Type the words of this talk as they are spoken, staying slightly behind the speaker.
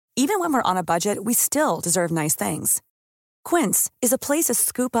Even when we're on a budget, we still deserve nice things. Quince is a place to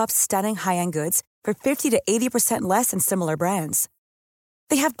scoop up stunning high-end goods for 50 to 80% less than similar brands.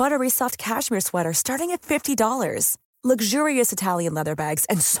 They have buttery soft cashmere sweaters starting at $50, luxurious Italian leather bags,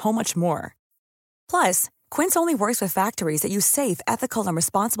 and so much more. Plus, Quince only works with factories that use safe, ethical, and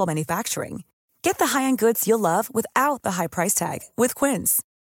responsible manufacturing. Get the high-end goods you'll love without the high price tag with Quince.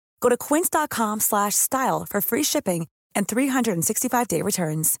 Go to quince.com/style for free shipping and 365-day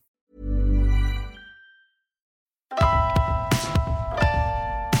returns.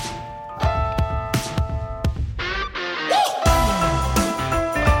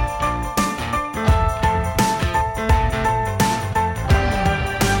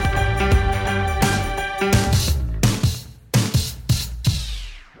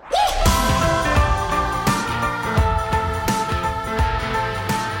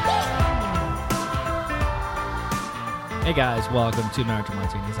 Hey guys, welcome to Naruto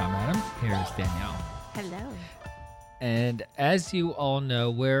Martinis. I'm Adam. Here's Danielle. Hello. And as you all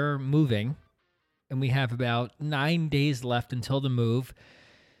know, we're moving, and we have about 9 days left until the move.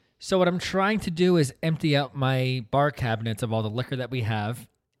 So what I'm trying to do is empty out my bar cabinets of all the liquor that we have.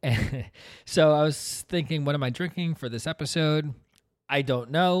 So I was thinking, what am I drinking for this episode? I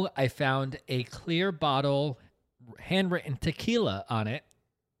don't know. I found a clear bottle, handwritten tequila on it.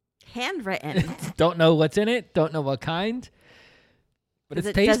 Handwritten. Don't know what's in it. Don't know what kind. But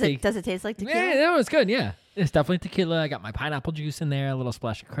it's tasty. Does it taste like tequila? Yeah, that was good. Yeah, it's definitely tequila. I got my pineapple juice in there, a little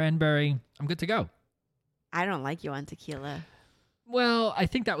splash of cranberry. I'm good to go. I don't like you on tequila. Well, I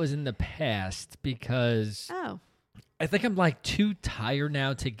think that was in the past because I think I'm like too tired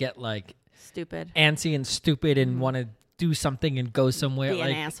now to get like stupid, antsy and stupid and want to do something and go somewhere. Be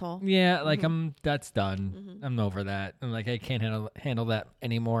like, an asshole. Yeah, like that's done. I'm over that. I'm like, I can't handle that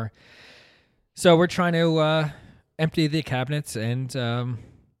anymore. So we're trying to empty the cabinets and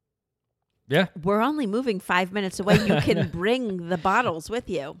yeah. We're only moving 5 minutes away. You can bring the bottles with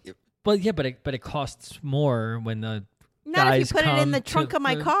you. Well, yeah, but it costs more when the Not guys if you put it in the trunk of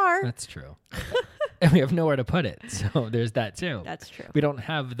my car. That's true. And we have nowhere to put it, so there's that too. That's true. We don't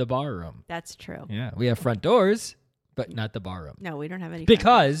have the bar room. That's true. Yeah, we have front doors, but not the bar room. No, we don't have any.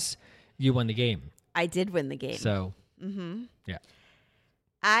 Because you won the game. I did win the game. So, yeah.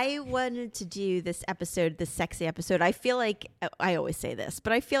 I wanted to do this episode, this sexy episode. I feel like, I always say this,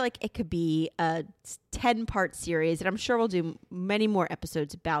 but I feel like it could be a 10-part series, and I'm sure we'll do many more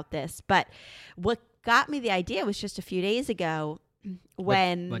episodes about this. But what got me the idea was just a few days ago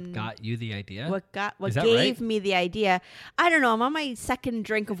when... What got you the idea? What Is that gave right? me the idea? I don't know. I'm on my second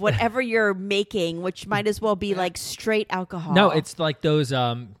drink of whatever you're making, which might as well be like straight alcohol. No, it's like those...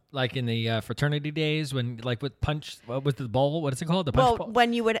 like in the fraternity days when like with punch, what was the bowl? What is it called? The punch bowl?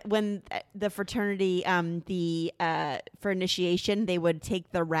 When the fraternity, for initiation, they would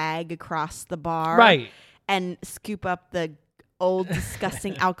take the rag across the bar, right, and scoop up the old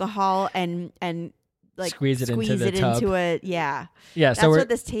disgusting alcohol and like squeeze it into the tub. Into a yeah. So that's what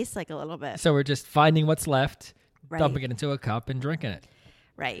this tastes like a little bit. So we're just finding what's left, Right. dumping it into a cup, and drinking it.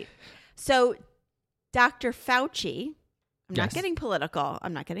 Right. So, Dr. Fauci. I'm Yes. not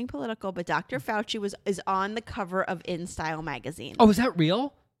getting political, but Dr. Fauci is on the cover of InStyle magazine. Oh, is that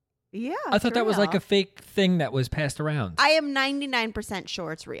real? Yeah. I thought that was like a fake thing that was passed around. I am 99%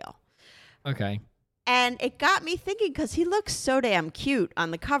 sure it's real. Okay. And it got me thinking because he looks so damn cute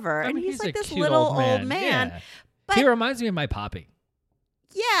on the cover. I mean, and he's like a this cute little old man. Yeah. But He reminds me of my Poppy.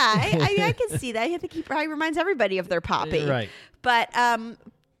 yeah, I can see that. I think he probably reminds everybody of their Poppy. Right.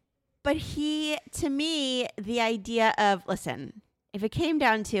 But he, to me, the idea of, listen, if it came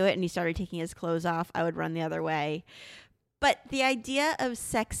down to it and he started taking his clothes off, I would run the other way. But the idea of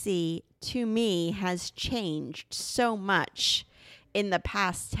sexy, to me, has changed so much in the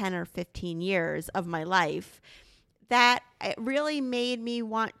past 10 or 15 years of my life that it really made me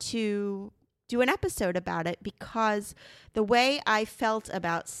want to do an episode about it, because the way I felt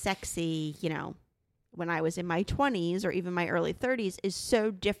about sexy, when I was in my 20s or even my early 30s is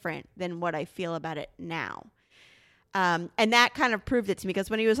so different than what I feel about it now. And that kind of proved it to me, because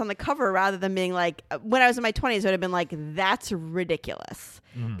when he was on the cover, rather than being like, when I was in my 20s, it would have been like, that's ridiculous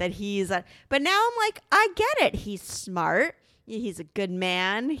that he's, but now I'm like, I get it. He's smart. He's a good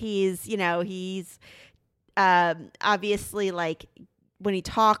man. He's obviously, like, when he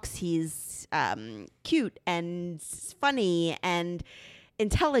talks, he's cute and funny and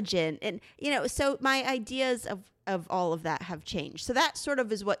intelligent, and so my ideas of all of that have changed. So that sort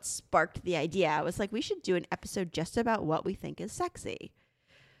of is what sparked the idea. I was like, we should do an episode just about what we think is sexy.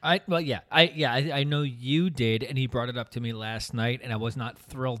 I know you did, and he brought it up to me last night, and I was not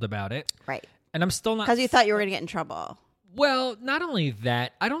thrilled about it. Right. And I'm still not, Because you thought you were going to get in trouble. Well, not only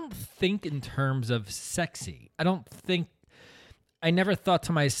that, I don't think in terms of sexy. I never thought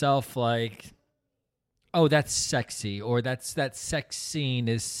to myself like, oh, that's sexy, or that sex scene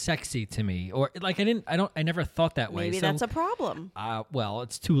is sexy to me, or like I never thought that way. Maybe So, that's a problem. well,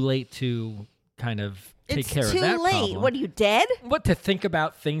 it's too late to kind of take It's care of too that late. problem. What are you dead? What, to think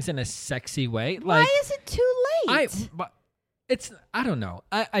about things in a sexy way? Why is it too late? I don't know.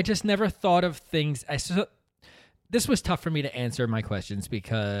 I just never thought of things. This was tough for me to answer my questions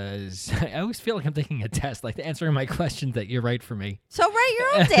because I always feel like I'm taking a test, like answering my questions that you write for me. So write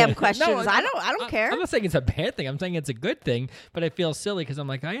your own damn questions. No, I don't care. I'm not saying it's a bad thing. I'm saying it's a good thing, but I feel silly because I'm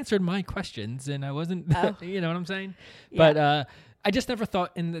like, I answered my questions and I wasn't, you know what I'm saying? Yeah. But I just never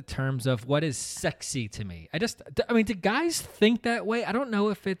thought in the terms of what is sexy to me. Do guys think that way? I don't know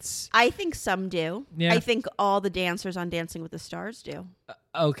if it's... I think some do. Yeah. I think all the dancers on Dancing with the Stars do.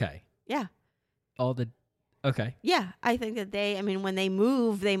 Okay. Yeah. Okay. Yeah, I think that when they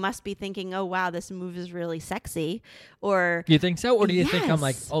move, they must be thinking, oh, wow, this move is really sexy. Or Do you think so? Or do you think I'm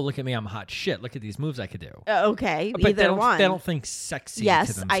like, Yes. oh, look at me, I'm hot shit. Look at these moves I could do. Okay, But either one. they don't think sexy to Yes,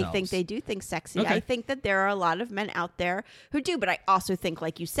 themselves. I think they do think sexy. Okay. I think that there are a lot of men out there who do, but I also think,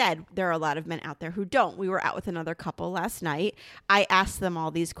 like you said, there are a lot of men out there who don't. We were out with another couple last night. I asked them all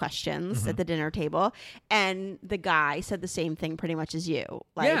these questions Mm-hmm. at the dinner table, and the guy said the same thing pretty much as you.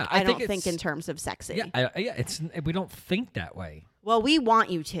 Like, Yeah, I I think don't think it's- in terms of sexy. Yeah, we don't think that way. Well, we want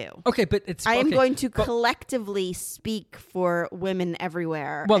you to. Okay, but it's... I am okay, going to but- collectively speak for women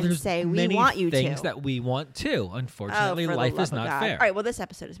everywhere Well, and there's say we many want you things to. that we want too. Oh, Unfortunately, for the life love is of not God. fair. All right, well, this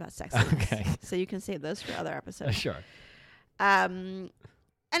episode is about sex. Okay. So you can save those for other episodes. Sure. And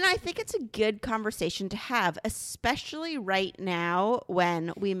I think it's a good conversation to have, especially right now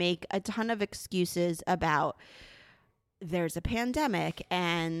when we make a ton of excuses about there's a pandemic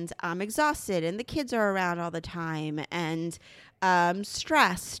and I'm exhausted and the kids are around all the time and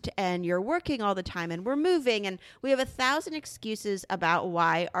stressed and you're working all the time and we're moving and we have 1,000 excuses about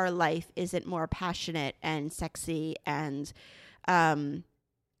why our life isn't more passionate and sexy and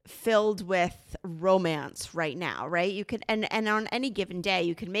filled with romance right now, right? You could and on any given day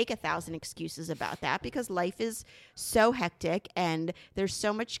you can make 1,000 excuses about that because life is so hectic and there's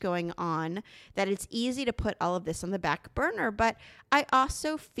so much going on that it's easy to put all of this on the back burner. But I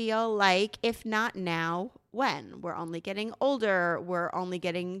also feel like if not now, when? We're only getting older, we're only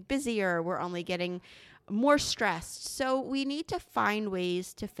getting busier, we're only getting more stressed. So we need to find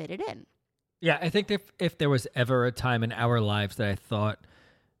ways to fit it in. Yeah, I think if there was ever a time in our lives that I thought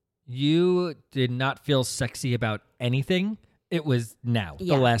you did not feel sexy about anything, it was now,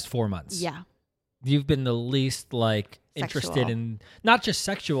 Yeah. the last 4 months. Yeah. You've been the least like interested Sexual. in, not just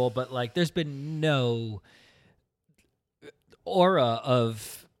sexual, but like there's been no aura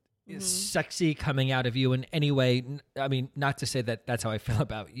of sexy coming out of you in any way. I mean, not to say that that's how I feel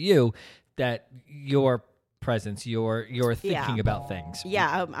about you, that your presence, your thinking about things.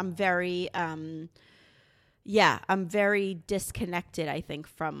 Yeah, I'm very I'm very disconnected, I think,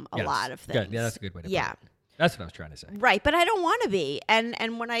 from a Yes. lot of Good. things. Yeah, that's a good way to put Yeah. it. That's what I was trying to say. Right, but I don't want to be. And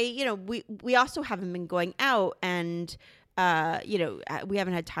when I, we also haven't been going out and we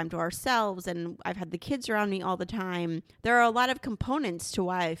haven't had time to ourselves and I've had the kids around me all the time. There are a lot of components to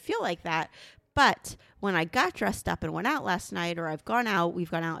why I feel like that. But when I got dressed up and went out last night, or we've gone out,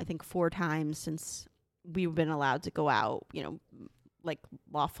 I think 4 times since we've been allowed to go out, like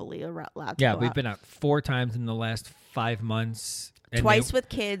lawfully allowed to Yeah, go we've out. been out 4 times in the last 5 months. And Twice with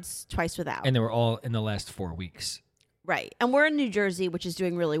kids, twice without. and they were all in the last 4 weeks. Right. And we're in New Jersey, which is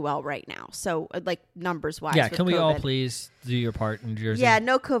doing really well right now. So, like, numbers-wise. Yeah, with can we all COVID. please do your part in New Jersey? Yeah,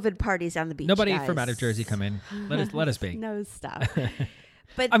 no COVID parties on the beach. Nobody guys. from out of Jersey come in. Let us be. No stuff.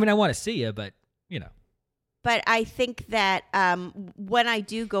 But I mean, I want to see you, but But I think that when I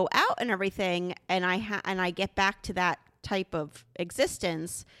do go out and everything, and I get back to that type of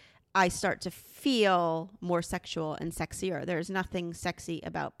existence, I start to feel more sexual and sexier. There's nothing sexy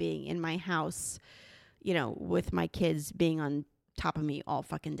about being in my house, with my kids being on top of me all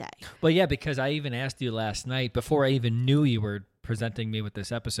fucking day. Well, yeah, because I even asked you last night before I even knew you were presenting me with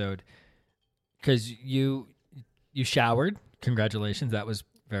this episode, because you showered. Congratulations, that was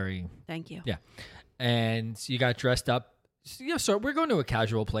very Thank you. yeah, and you got dressed up. So we're going to a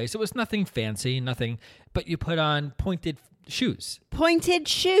casual place. It was nothing fancy, nothing, but you put on pointed shoes. Pointed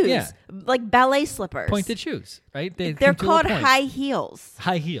shoes, Yeah. like ballet slippers. Pointed shoes, right? They're come to a called point. high heels.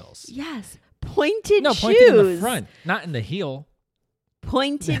 High heels. Yes, pointed No, shoes. pointed in the front, not in the heel.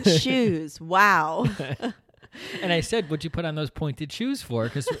 Pointed shoes. Wow. And I said, "What'd you put on those pointed shoes for?"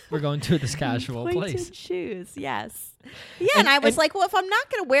 Because we're going to this casual Pointed place. shoes. Yes. Yeah, and I was and- like, well, if I'm not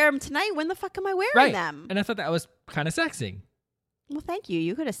going to wear them tonight, when the fuck am I wearing Right. them? And I thought that was kind of sexy. Well, thank you.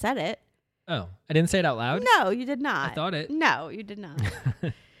 You could have said it. Oh, I didn't say it out loud? No, you did not. I thought it. No, you did not.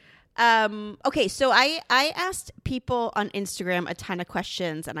 Okay, so I asked people on Instagram a ton of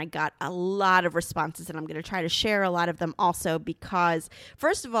questions and I got a lot of responses, and I'm going to try to share a lot of them also because,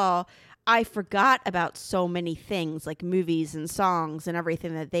 first of all, I forgot about so many things like movies and songs and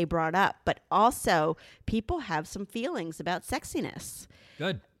everything that they brought up, but also people have some feelings about sexiness.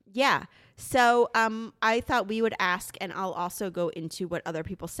 Good. Yeah. So I thought we would ask, and I'll also go into what other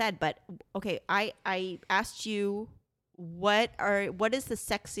people said. But okay, I asked you what is the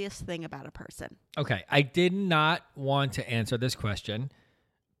sexiest thing about a person? Okay, I did not want to answer this question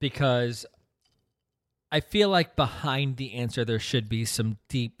because I feel like behind the answer there should be some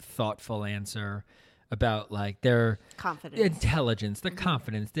deep, thoughtful answer about like their Confidence, intelligence, the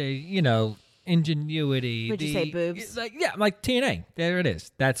confidence, the ingenuity. Would you say boobs? Like TNA. There it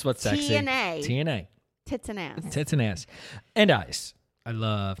is. That's what's sexy. TNA. Tits and ass. Tits and ass. And eyes. I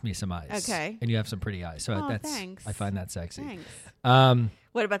love me some eyes. Okay. And you have some pretty eyes. So thanks. I find that sexy. Thanks.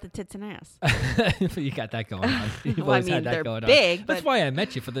 What about the tits and ass? You got that going on. You've Well, always I mean, had that they're going big, on. but- That's why I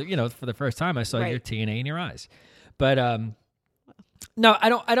met you for the first time. I saw Right. your TNA in your eyes. But no, I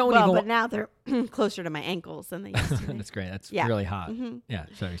don't Well, even. but now they're closer to my ankles than they used to be. That's great. That's Yeah. really hot. Mhm. Yeah,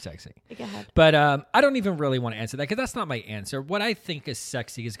 it's very sexy. Go ahead. But I don't even really want to answer that because that's not my answer. What I think is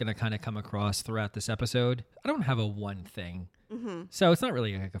sexy is going to kind of come across throughout this episode. I don't have a one thing. Mm-hmm. So it's not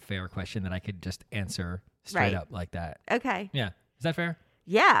really like a fair question that I could just answer straight Right. up like that. Okay. Yeah. Is that fair?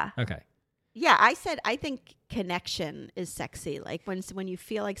 Yeah. Okay. Yeah, I said I think connection is sexy. Like when you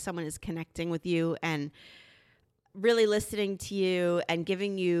feel like someone is connecting with you and really listening to you and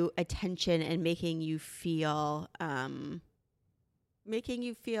giving you attention and making you feel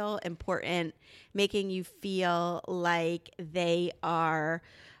important, making you feel like they are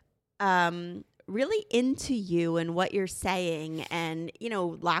really into you and what you're saying, and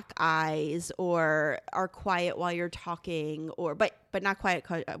lock eyes or are quiet while you're talking, or but not quiet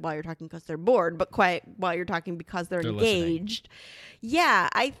while you're talking because they're bored, but quiet while you're talking because they're engaged. Yeah,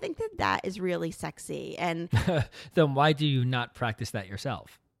 I think that is really sexy. And Then why do you not practice that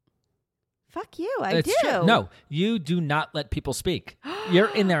yourself? fuck you, I It's do. true. No, you do not let people speak. You're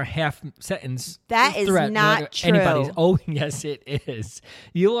in their half sentence. That is throughout not true. anybody's. Oh, yes, it is.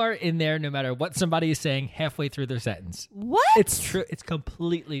 You are in there no matter what somebody is saying halfway through their sentence. What? It's true. It's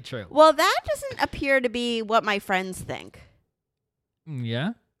completely true. Well, that doesn't appear to be what my friends think.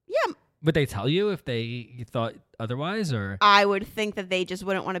 Yeah? Yeah, Would they tell you if they thought otherwise, or? I would think that they just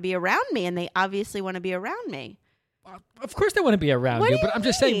wouldn't want to be around me, and they obviously want to be around me. Of course they want to be around What you, do but you I'm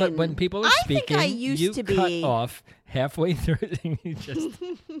just saying, but mean? when people are I think speaking, I used you to cut be- off halfway through. You just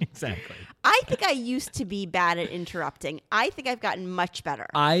exactly. I think I used to be bad at interrupting. I think I've gotten much better.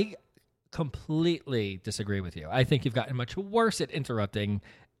 I completely disagree with you. I think you've gotten much worse at interrupting,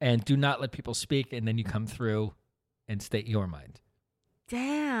 and do not let people speak, and then you come through and state your mind.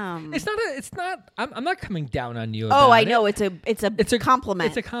 Damn. It's not. I'm not coming down on you. About Oh, I it. know. It's a compliment.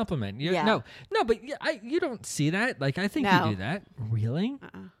 It's a compliment. Yeah. No, but you don't see that. Like I think No. you do that. Really?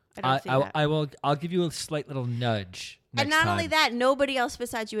 I don't see that. I will. I'll give you a slight little nudge. And next not only time. that, nobody else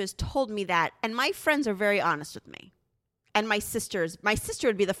besides you has told me that. And my friends are very honest with me. And my sister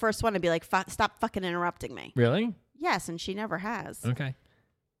would be the first one to be like, stop fucking interrupting me. Really? Yes, and she never has. Okay.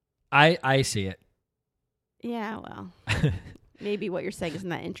 I see it. Yeah, well, maybe what you're saying isn't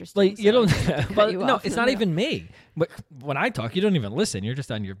that interesting. Like so you don't. I cut Well, you no, off. it's not even me. But when I talk, you don't even listen. You're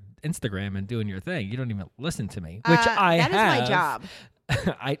just on your Instagram and doing your thing. You don't even listen to me, which I that have. is my job.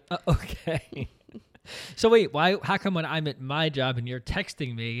 Okay. So wait, why? How come when I'm at my job and you're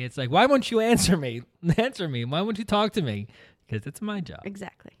texting me, it's like, why won't you answer me? Answer me. Why won't you talk to me? Because it's my job.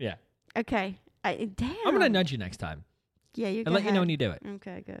 Exactly. Yeah. Okay. Damn. I'm gonna nudge you next time Yeah, you and go let you know ahead. when you do it.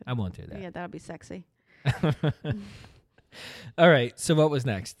 Okay, good. I won't do that. Yeah, that'll be sexy. All right. So what was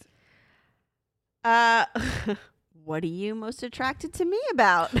next? What are you most attracted to me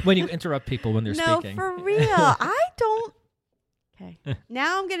about? When you interrupt people when they're No, speaking. for real. I don't. Okay.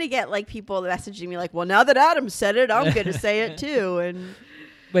 Now I'm going to get like people messaging me like, well, now that Adam said it, I'm going to say it too. And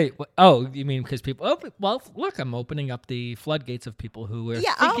Wait. Oh, you mean because people? Oh, well, look, I'm opening up the floodgates of people who are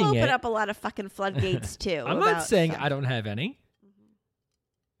yeah, I'll thinking open it. up a lot of fucking floodgates too. I'm not about saying stuff. I don't have any.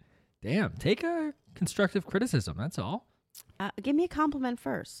 Damn, take a constructive criticism. That's all. Give me a compliment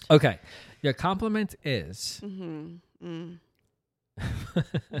first. Okay, your compliment is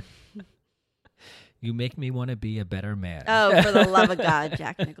you make me want to be a better man. Oh, for the love of God,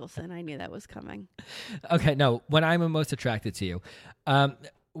 Jack Nicholson. I knew that was coming. Okay, no, when I'm most attracted to you,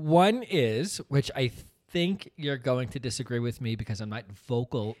 one is which I think you're going to disagree with me because I'm not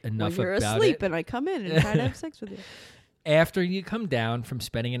vocal enough when you're about asleep it. and I come in and try to have sex with you. After you come down from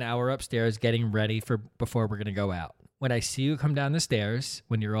spending an hour upstairs getting ready for before we're going to go out. When I see you come down the stairs,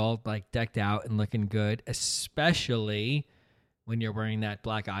 when you're all like decked out and looking good, especially when you're wearing that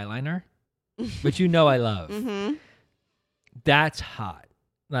black eyeliner, which you know I love. Mm-hmm. That's hot.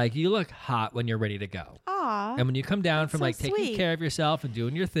 Like, you look hot when you're ready to go. Aw. And when you come down from so like taking sweet. care of yourself and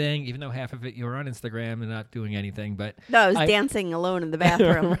doing your thing, even though half of it you were on Instagram and not doing anything, but No, I was dancing alone in the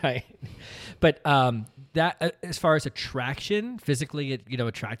bathroom. right. But that as far as attraction, physically,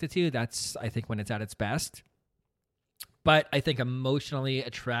 attracted to you, that's I think when it's at its best. But I think emotionally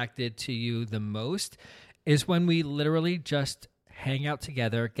attracted to you the most is when we literally just hang out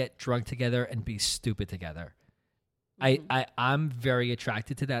together, get drunk together, and be stupid together. Mm-hmm. I'm very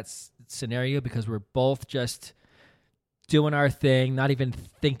attracted to that scenario because we're both just doing our thing, not even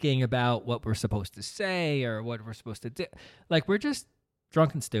thinking about what we're supposed to say or what we're supposed to do. Like, we're just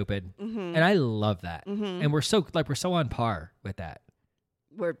drunk and stupid. Mm-hmm. And I love that. Mm-hmm. And we're so on par with that.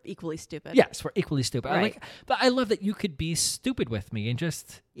 We're equally stupid. Yes, we're equally stupid. Right. But I love that you could be stupid with me and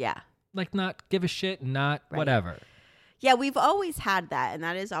just like not give a shit and not whatever. Yeah, we've always had that, and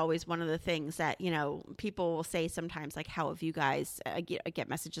that is always one of the things that, people will say sometimes, like, how have you guys, I get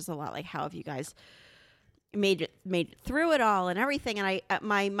messages a lot, like, how have you guys made it through it all and everything, and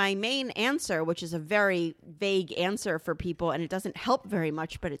my main answer, which is a very vague answer for people, and it doesn't help very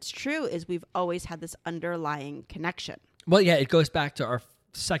much, but it's true, is we've always had this underlying connection. Well, yeah, it goes back to our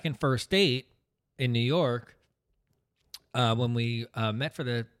first date in New York, when we met for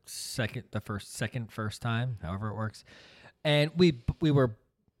the first time, however it works. And we were,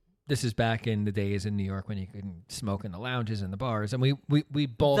 this is back in the days in New York when you couldn't smoke in the lounges and the bars. And we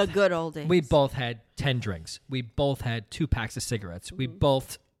both, the good old days. We both had 10 drinks. We both had 2 packs of cigarettes. Mm-hmm. We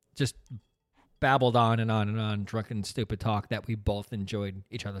both just babbled on and on and on, drunken, stupid talk that we both enjoyed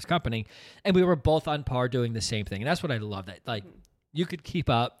each other's company. And we were both on par doing the same thing. And that's what I love, that like you could keep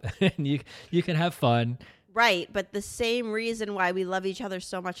up and you can have fun. Right, but the same reason why we love each other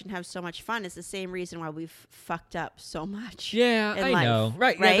so much and have so much fun is the same reason why we've fucked up so much. Yeah, I life, know.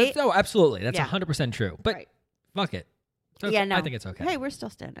 Right? Right? Yeah, absolutely. That's 100% true. But fuck it. No. I think it's okay. Hey, we're still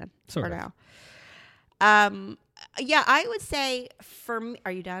standing for now. Yeah, I would say for me,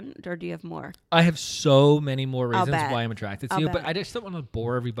 are you done or do you have more? I have so many more reasons bet. why I'm attracted to you, but I just don't want to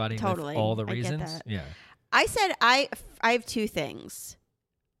bore everybody with all the reasons. I get that. Yeah. I said I have 2 things.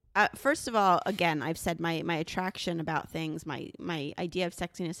 First of all, again, I've said my attraction about things, my idea of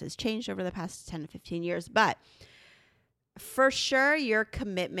sexiness has changed over the past 10 to 15 years. But for sure, your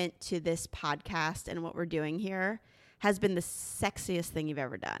commitment to this podcast and what we're doing here has been the sexiest thing you've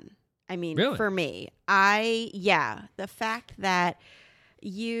ever done. I mean, really? For me, the fact that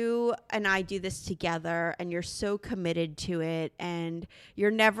you and I do this together and you're so committed to it and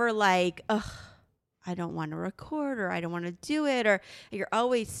you're never like, ugh, I don't want to record or I don't want to do it, or you're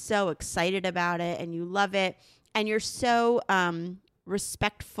always so excited about it and you love it and you're so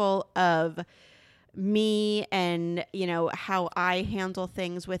respectful of me and how I handle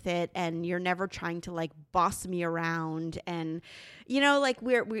things with it, and you're never trying to like boss me around, and like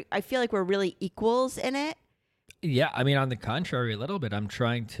I feel like we're really equals in it. Yeah, I mean, on the contrary, a little bit. I'm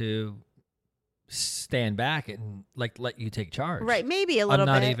trying to stand back and like let you take charge. Right, maybe a little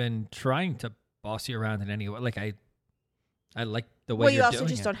bit. I'm not even trying to boss you around in any way. Like I like the way you're doing it. Well, you also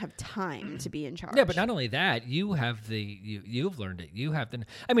just don't have time to be in charge. Yeah, but not only that, you have you've learned it. You have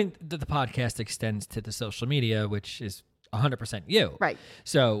I mean, the podcast extends to the social media, which is 100% you. Right.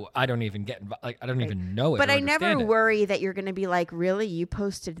 So I don't even get like I don't even know it. But I never worry that you're going to be like, really, you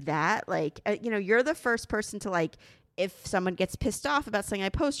posted that? Like, you're the first person to like, if someone gets pissed off about something I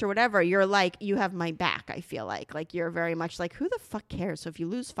post or whatever, you're like, you have my back. I feel like you're very much like, who the fuck cares? So if you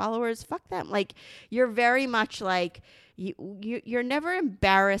lose followers, fuck them. Like, you're very much like, you're never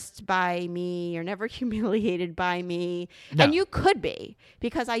embarrassed by me. You're never humiliated by me. No. And you could be,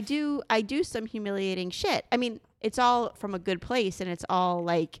 because I do some humiliating shit. I mean, it's all from a good place and it's all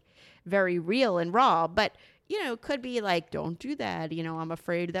like very real and raw, but it could be like, don't do that. I'm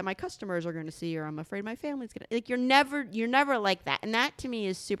afraid that my customers are going to see, or I'm afraid my family's going to, like, you're never like that. And that to me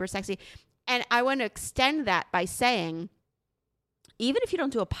is super sexy. And I want to extend that by saying, even if you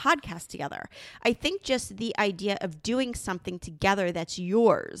don't do a podcast together, I think just the idea of doing something together that's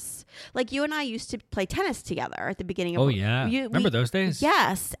yours. Like, you and I used to play tennis together at the beginning of. Oh yeah. Remember those days?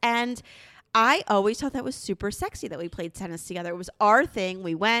 Yes. And I always thought that was super sexy that we played tennis together. It was our thing.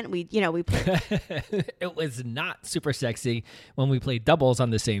 We went, we played. It was not super sexy when we played doubles on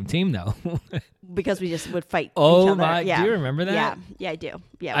the same team, though. Because we just would fight each Oh other. my! Yeah. Do you remember that? Yeah, I do.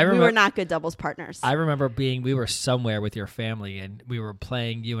 Yeah, I we remember- were not good doubles partners. I remember we were somewhere with your family, and we were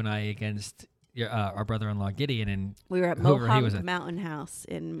playing, you and I, against our brother-in-law Gideon, and we were at whoever he was Mohawk at. Mountain House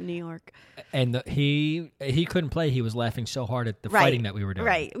in New York. And he couldn't play. He was laughing so hard at the fighting that we were doing.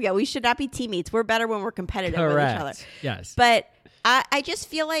 Right. Yeah, we should not be teammates. We're better when we're competitive with each other. Correct. Yes. But I just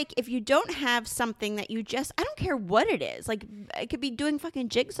feel like if you don't have something that you just, I don't care what it is. Like, it could be doing fucking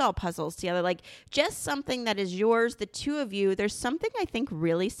jigsaw puzzles together. Like, just something that is yours, the two of you. There's something I think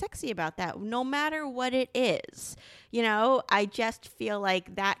really sexy about that, no matter what it is. You know, I just feel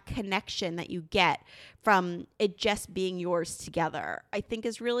like that connection that you get from it just being yours together, I think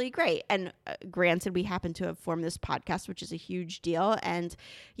is really great. And granted, we happen to have formed this podcast, which is a huge deal. And,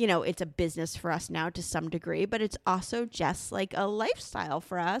 you know, it's a business for us now to some degree, but it's also just like a lifestyle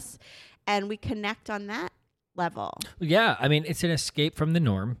for us. And we connect on that level. Yeah. I mean, it's an escape from the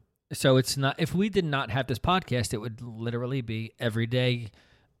norm. So it's not, if we did not have this podcast, it would literally be every day.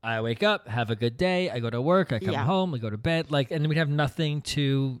 I wake up, have a good day. I go to work. I come home. We go to bed. And we'd have nothing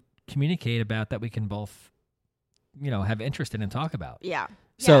to communicate about that we can both, have interest in and talk about. Yeah.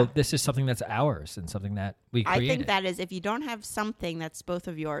 So this is something that's ours and something that we created. I think that is, if you don't have something that's both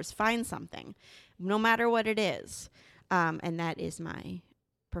of yours, find something, no matter what it is. And that is my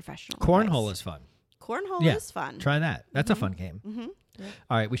professional Cornhole advice. is fun. Cornhole is fun. Try that. That's a fun game. Mm-hmm. Yeah.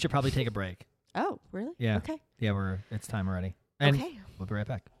 All right, we should probably take a break. Oh, really? Yeah. Okay. Yeah, it's time already. And Okay. we'll be right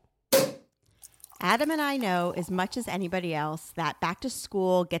back. Adam and I know as much as anybody else that back to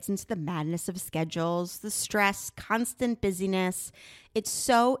school gets into the madness of schedules, the stress, constant busyness. It's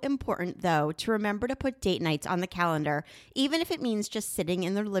so important, though, to remember to put date nights on the calendar, even if it means just sitting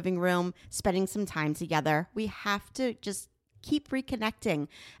in the living room, spending some time together. We have to just keep reconnecting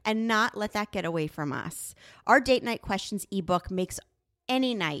and not let that get away from us. Our Date Night Questions ebook makes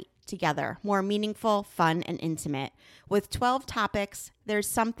any night together more meaningful, fun, and intimate. With 12 topics, there's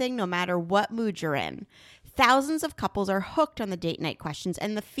something no matter what mood you're in. Thousands of couples are hooked on the Date Night Questions,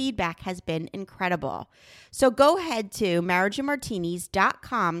 and the feedback has been incredible. So go ahead to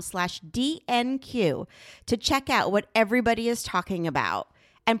marriageandmartinis.com/DNQ to check out what everybody is talking about.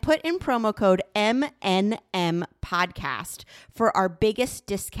 And put in promo code MNM podcast for our biggest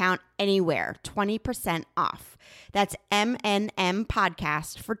discount anywhere, 20% off. That's MNM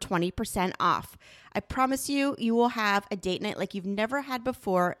podcast for 20% off. I promise you, you will have a date night like you've never had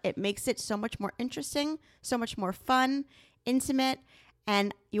before. It makes it so much more interesting, so much more fun, intimate,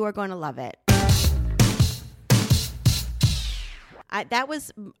 and you are going to love it. That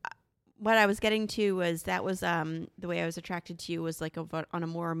was... What I was getting to was the way I was attracted to you was like on a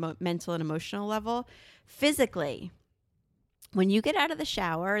more mental and emotional level. Physically, when you get out of the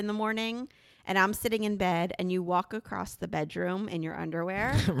shower in the morning and I'm sitting in bed and you walk across the bedroom in your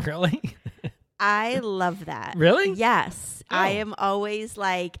underwear. Really? I love that. Really? Yes. Oh. I am always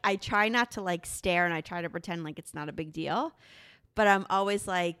like, I try not to like stare and I try to pretend like it's not a big deal. But I'm always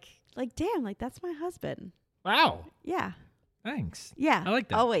like, damn, like that's my husband. Wow. Yeah. Thanks. Yeah. I like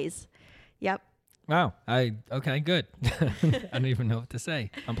that. Always. Yep. Wow. Okay, good. I don't even know what to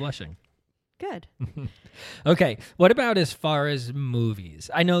say. I'm blushing. Good. Okay. What about as far as movies?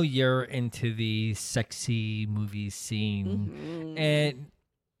 I know you're into the sexy movie scene. Mm-hmm. And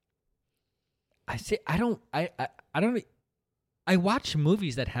I watch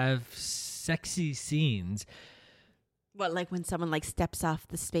movies that have sexy scenes. What, like when someone like steps off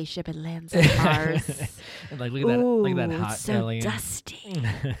the spaceship and lands on Mars? Like look at that hot it's so alien. dusty.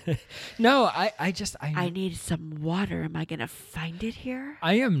 No, I need some water. Am I gonna find it here?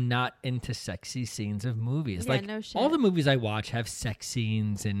 I am not into sexy scenes of movies. Yeah, like no shit. all the movies I watch have sex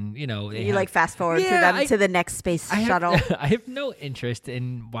scenes, and they You have, like fast forward Yeah, to them to the next space I shuttle. Have, I have no interest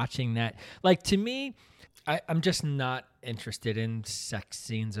in watching that. Like to me, I'm just not interested in sex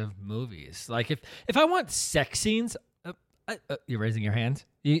scenes of movies. Like if I want sex scenes. You're raising your hand?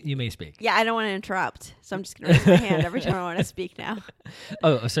 You may speak. Yeah, I don't want to interrupt, so I'm just going to raise my hand every time I want to speak now.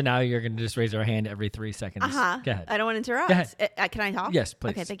 Oh, so now you're going to just raise your hand every 3 seconds. Uh-huh. Go ahead. I don't want to interrupt. Go ahead. Can I talk? Yes, please.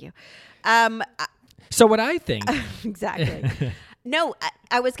 Okay, thank you. So what I think... Exactly. No,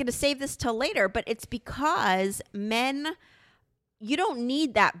 I was going to save this till later, but it's because men... You don't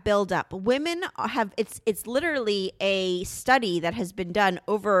need that buildup. Women have, it's literally a study that has been done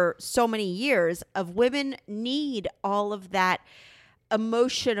over so many years of women need all of that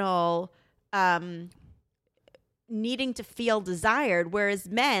emotional, needing to feel desired, whereas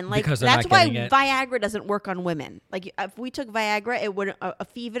men, like, Because they're that's not why getting it. Viagra doesn't work on women. Like, if we took Viagra, it wouldn't,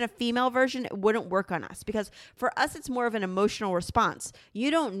 even a female version, it wouldn't work on us, because for us, it's more of an emotional response.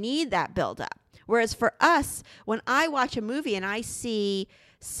 You don't need that buildup. Whereas for us, when I watch a movie and I see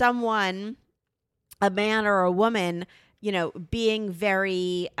someone, a man or a woman, you know, being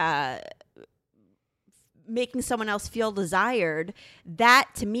very, making someone else feel desired, that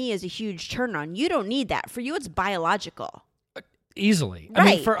to me is a huge turn on. You don't need that. For you, it's biological. Easily. I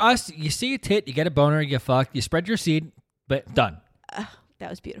Right. mean, for us, you see a tit, you get a boner, you fuck, you spread your seed, but done. That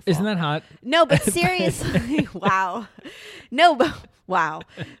was beautiful. Isn't that hot? No, but seriously, wow. No, but wow.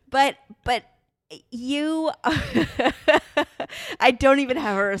 But you, I don't even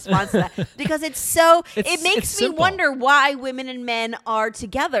have a response to that, because it makes me simple. wonder why women and men are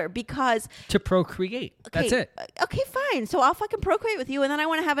together, because To procreate. That's it. Okay, fine. So I'll fucking procreate with you, and then I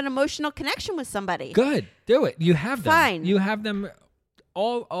want to have an emotional connection with somebody. Good. Do it. You have them. Fine. You have them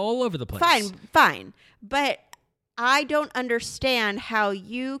all over the place. Fine. But I don't understand how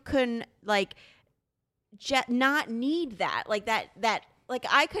you can, like, not need that. Like, that like,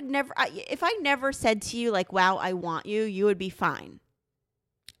 I could never, if I never said to you, like, wow, I want you, you would be fine.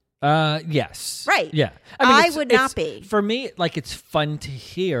 Yes. Right. Yeah. I would not be. For me, like, it's fun to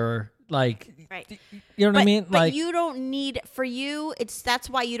hear, like, Right. you know what I mean? But Like, you don't need, for you, that's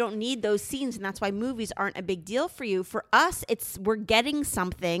why you don't need those scenes, and that's why movies aren't a big deal for you. For us, we're getting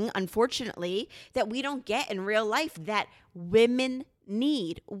something, unfortunately, that we don't get in real life that women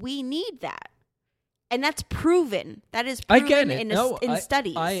need. We need that. And that's proven. That is I proven get it. in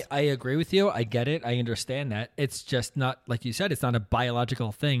studies. I agree with you. I get it. I understand that. It's just not, like you said, it's not a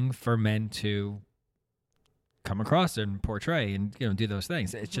biological thing for men to come across and portray and, you know, do those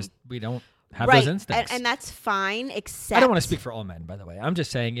things. It's just, we don't have those instincts. And that's fine, except... I don't want to speak for all men, by the way. I'm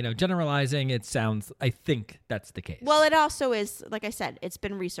just saying, you know, generalizing, it sounds, I think that's the case. Well, it also is, like I said, it's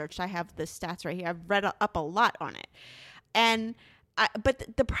been researched. I have the stats right here. I've read up a lot on it.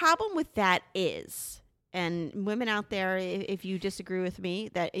 But the problem with that is, and women out there, if you disagree with me,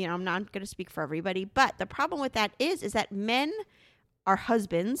 that, you know, I'm not going to speak for everybody, but the problem with that is that men, our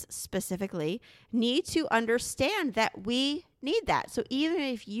husbands specifically, need to understand that we need that. So even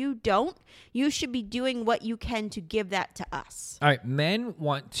if you don't, you should be doing what you can to give that to us. All right, men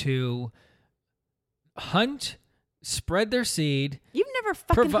want to hunt, spread their seed. You've never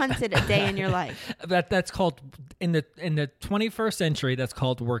fucking hunted a day in your life. That's called, in the 21st century, that's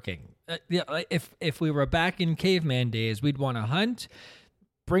called working. Yeah, if we were back in caveman days, we'd want to hunt,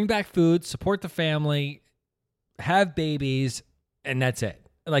 bring back food, support the family, have babies, and that's it.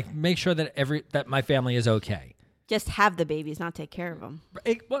 Like, make sure that my family is okay. Just have the babies, not take care of them.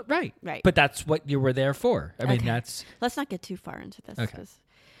 Right. Right. But that's what you were there for. I mean, Okay. that's... Let's not get too far into this. Okay.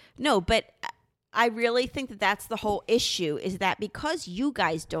 No, but I really think that that's the whole issue, is that because you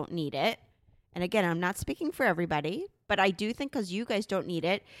guys don't need it, and again, I'm not speaking for everybody, but I do think because you guys don't need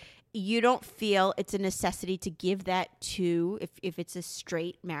it, you don't feel it's a necessity to give that to, if it's a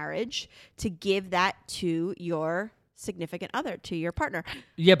straight marriage, to give that to your significant other, to your partner.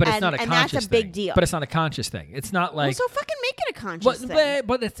 Yeah, but it's not a conscious thing. And that's a big deal. But it's not a conscious thing. It's not like... Well, so fucking make it a conscious thing.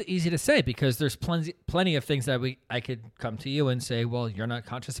 But it's easy to say, because there's plenty of things that I could come to you and say, well, you're not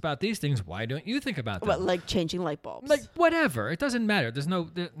conscious about these things. Why don't you think about them? What, like changing light bulbs? Like, whatever. It doesn't matter. There's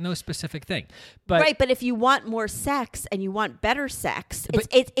no specific thing. But right, but if you want more sex and you want better sex,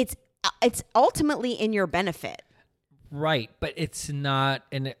 it's ultimately in your benefit. Right, but it's not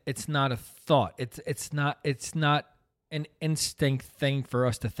a thought. It's not an instinct thing for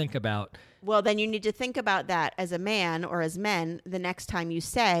us to think about. Well, then you need to think about that as a man or as men the next time you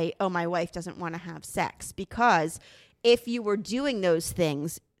say, oh, my wife doesn't want to have sex. Because if you were doing those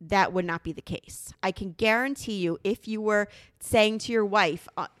things, that would not be the case. I can guarantee you, if you were saying to your wife,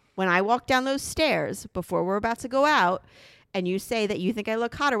 when I walk down those stairs before we're about to go out, and you say that you think I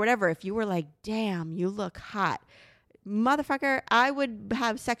look hot or whatever, if you were like, damn, you look hot, motherfucker, I would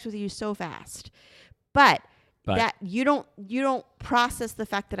have sex with you so fast. But that you don't process the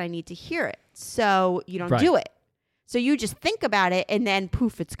fact that I need to hear it. So you don't do it. So you just think about it, and then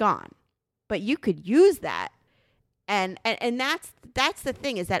poof, it's gone. But you could use that. And that's the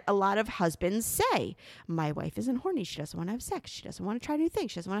thing, is that a lot of husbands say, my wife isn't horny. She doesn't want to have sex. She doesn't want to try new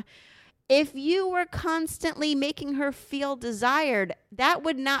things. She doesn't want to. If you were constantly making her feel desired, that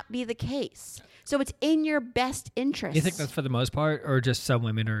would not be the case. So it's in your best interest. You think that's for the most part, or just some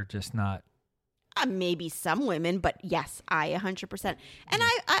women are just not? Maybe some women, but yes, I 100%. And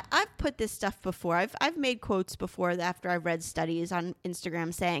I've put this stuff before. I've made quotes before after I've read studies on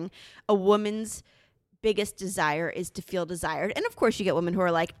Instagram saying a woman's biggest desire is to feel desired. And of course you get women who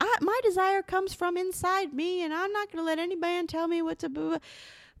are like, my desire comes from inside me and I'm not going to let any man tell me what to do.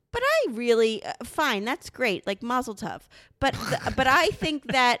 But I really, fine, that's great, like mazel tov. But I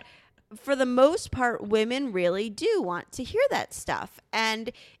think that for the most part, women really do want to hear that stuff.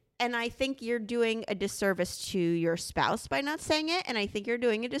 And I think you're doing a disservice to your spouse by not saying it. And I think you're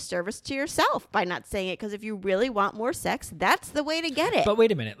doing a disservice to yourself by not saying it. Because if you really want more sex, that's the way to get it. But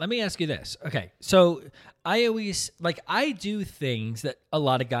wait a minute. Let me ask you this. Okay. So I always, I do things that a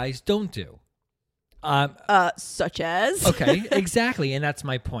lot of guys don't do. Such as? Okay, exactly. And that's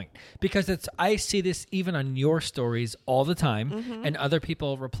my point. Because I see this even on your stories all the time and other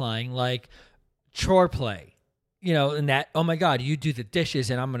people replying like chore play, and that, oh my God, you do the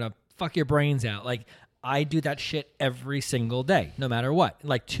dishes and I'm going to fuck your brains out. Like I do that shit every single day, no matter what.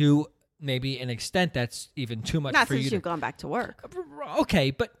 Like to maybe an extent that's even too much Not for you. Not since you've gone back to work.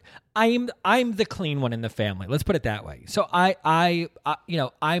 Okay, but I'm the clean one in the family. Let's put it that way. So I'm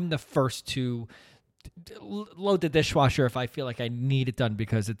the first to load the dishwasher if I feel like I need it done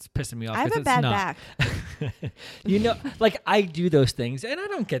because it's pissing me off. I have a bad back. I do those things and I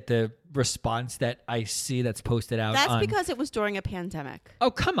don't get the response that I see that's posted out. That's because it was during a pandemic.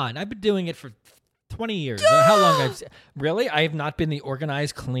 Oh, come on. I've been doing it for 20 years. How long really? I have not been the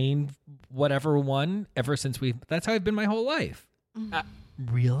organized, clean, whatever one ever since that's how I've been my whole life.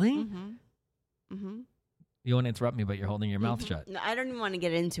 Really? Mm-hmm. You want to interrupt me, but you're holding your mouth shut. No, I don't even want to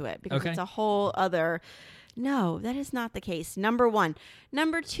get into it because it's a whole other... No, that is not the case. Number one.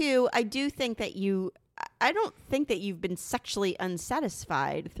 Number two, I don't think that you've been sexually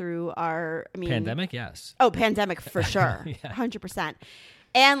unsatisfied through pandemic, yes. Oh, pandemic for sure. Yeah. 100%.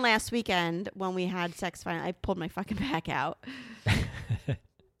 And last weekend when we had sex, finally, I pulled my fucking back out.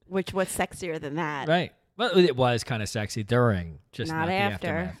 Which was sexier than that. Right. Well, it was kind of sexy during, just not the after.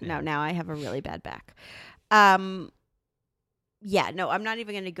 Aftermath. No, now I have a really bad back. Yeah, no, I'm not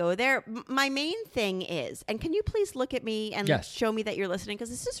even going to go there. My main thing is, and can you please look at me and show me that you're listening? Because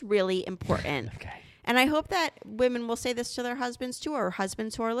this is really important. Okay. And I hope that women will say this to their husbands too, or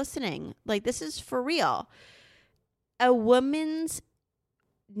husbands who are listening. Like, this is for real. A woman's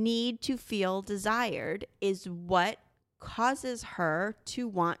need to feel desired is what causes her to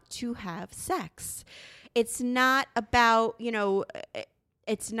want to have sex. It's not about,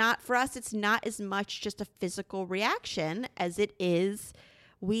 it's not for us. It's not as much just a physical reaction as it is.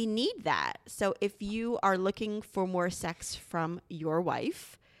 We need that. So if you are looking for more sex from your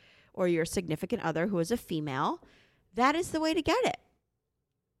wife or your significant other who is a female, that is the way to get it.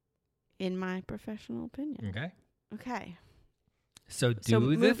 In my professional opinion. Okay. So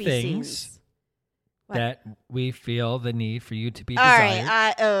do the things scenes. that we feel the need for you to be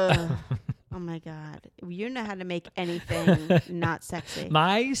desired. All right. Oh my God. You know how to make anything not sexy.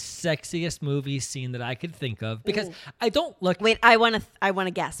 My sexiest movie scene that I could think of, because I don't look... Wait, I want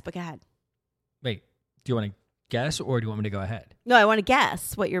to guess, but go ahead. Wait, do you want to guess or do you want me to go ahead? No, I want to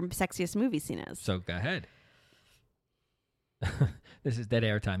guess what your sexiest movie scene is. So go ahead. This is dead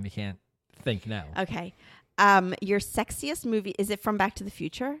air time. You can't think now. Okay. Your sexiest movie, is it from Back to the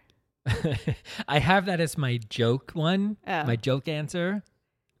Future? I have that as my joke one, my joke answer.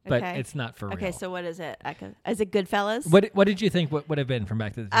 But it's not for real. Okay, so what is it? Is it Goodfellas? What did you think would have been from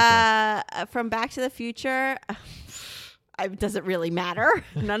Back to the Future? From Back to the Future, it doesn't really matter.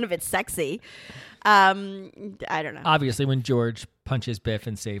 None of it's sexy. I don't know. Obviously, when George punches Biff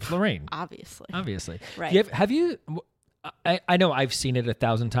and saves Lorraine. Obviously. Right. Have you... I know I've seen it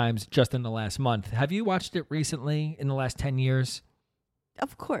 1,000 times just in the last month. Have you watched it recently in the last 10 years?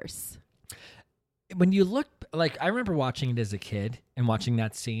 Of course. When you look, I remember watching it as a kid and watching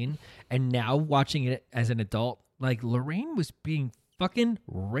that scene, and now watching it as an adult, Lorraine was being fucking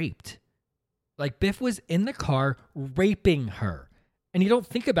raped. Biff was in the car raping her. And you don't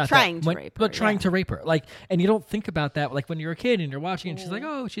think about trying that. To rape her. Trying to rape her. And you don't think about that when you're a kid and you're watching it, and she's like,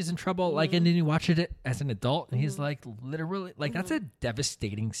 oh, she's in trouble. And then you watch it as an adult and he's literally, that's a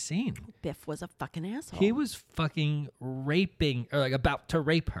devastating scene. Biff was a fucking asshole. He was fucking raping, or about to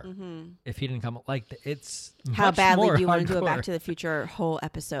rape her. If he didn't come, it's how much badly more do you want to do a hardcore. Back to the Future whole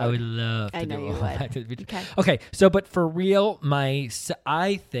episode? I would love to I know do you a would. Back to the Future. Okay. So, but for real,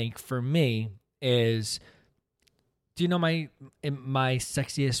 I think for me is... Do you know my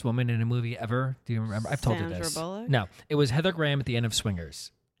sexiest woman in a movie ever? Do you remember? I've told you this. Sandra Bullock? No, it was Heather Graham at the end of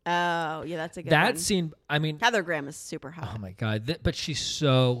Swingers. Oh, yeah, that's a good That one. scene, I mean, Heather Graham is super hot. oh my God. But she's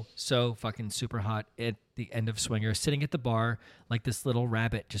so fucking super hot at the end of Swingers, sitting at the bar like this little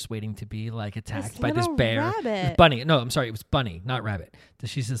rabbit just waiting to be like attacked by this little bear. rabbit. Bunny. No, I'm sorry. It was Bunny, not rabbit.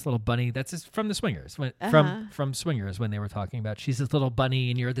 She's this little bunny. That's from the Swingers. From Swingers when they were talking about she's this little bunny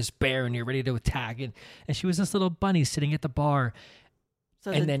and you're this bear and you're ready to attack. And she was this little bunny sitting at the bar.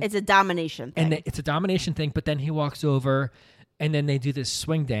 So and then it's a domination thing. And it's a domination thing, but then he walks over and then they do this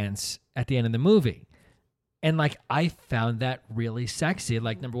swing dance at the end of the movie. And like, I found that really sexy.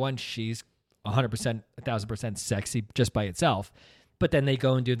 Like, number one, she's 100%, 1,000% sexy just by itself. But then they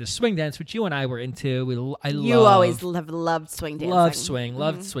go and do the swing dance, which you and I were into. You always have loved swing dancing.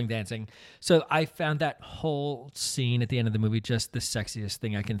 Loved swing dancing. So I found that whole scene at the end of the movie just the sexiest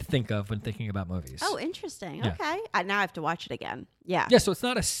thing I can think of when thinking about movies. Oh, interesting. Yeah. Okay. Now I have to watch it again. Yeah. Yeah, so it's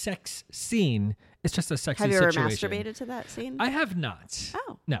not a sex scene. It's just a sexy Have you ever situation. masturbated to that scene? I have not.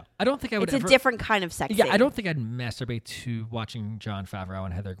 Oh. No, I don't think I would It's ever. a different kind of sexy. Yeah, I don't think I'd masturbate to watching Jon Favreau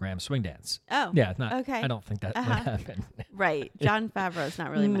and Heather Graham swing dance. Oh. Yeah, it's not. Okay. I don't think that would happen. Right. John Favreau's not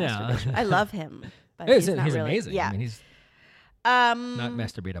really No. masturbation. I love him. But He's not really. amazing. Yeah. I mean, he's not not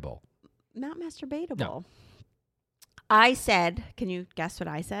masturbatable. masturbatable. No. I said, can you guess what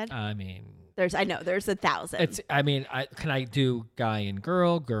I said? I mean, There's 1,000. it's. I mean, can I do guy and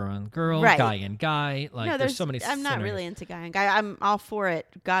girl and girl, Right. guy and guy? Like, no, there's so many. I'm not scenarios. really into guy and guy. I'm all for it.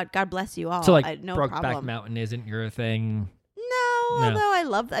 God bless you all. So like, no Brokeback problem. Mountain isn't your thing. No, although I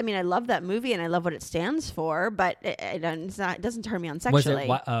love that movie and I love what it stands for, but it doesn't turn me on sexually.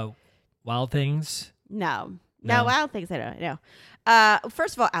 Was it Wild Things? No, No. Wild Things I don't know.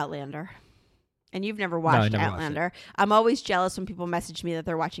 First of all, Outlander. And you've never watched never watched Outlander. I'm always jealous when people message me that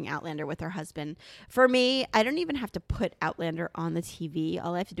they're watching Outlander with their husband. For me, I don't even have to put Outlander on the TV.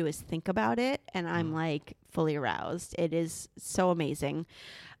 All I have to do is think about it, and I'm like fully aroused. It is so amazing.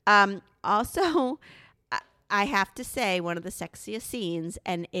 Also, I have to say one of the sexiest scenes,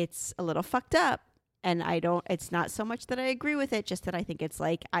 and it's a little fucked up. And it's not so much that I agree with it, just that I think it's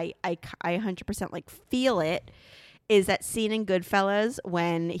like, I 100% like feel it. Is that scene in Goodfellas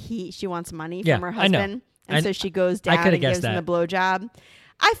when she wants money from her husband, and so she goes down and gives him the blowjob?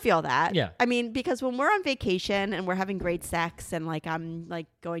 I feel that. Yeah. I mean, because when we're on vacation and we're having great sex and like I'm like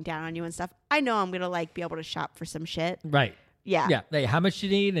going down on you and stuff, I know I'm gonna like be able to shop for some shit. Right. Yeah. Yeah. Hey, how much you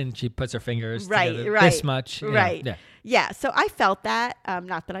need? And she puts her fingers Right. together. Right. This much. you know. Right. Yeah. Yeah. So I felt that.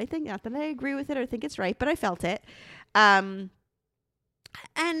 Not that I agree with it or think it's right, but I felt it.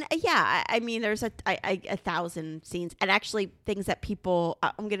 And yeah, I mean, there's a 1,000 scenes, and actually things that people.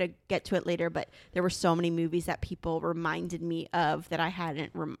 I'm gonna get to it later, but there were so many movies that people reminded me of that I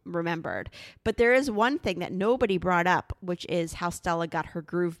hadn't remembered. But there is one thing that nobody brought up, which is how Stella got her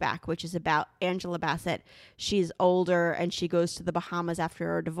groove back, which is about Angela Bassett. She's older, and she goes to the Bahamas after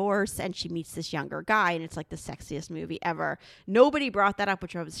her divorce, and she meets this younger guy, and it's like the sexiest movie ever. Nobody brought that up,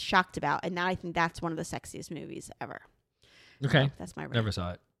 which I was shocked about, and now I think that's one of the sexiest movies ever. Okay. So that's my rant. Never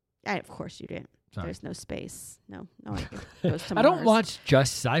saw it. Of course you didn't. Sorry. There's no space. No one goes to I don't Mars. watch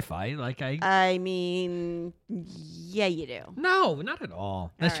just sci-fi. Like I mean, yeah, you do. No, not at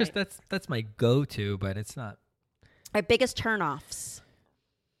all. That's just right. that's my go-to, but it's not. My biggest turnoffs.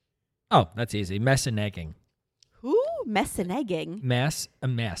 Oh, that's easy. Mess and nagging. Ooh, mess and egging.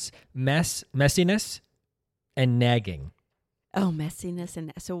 Messiness, and nagging. Oh, messiness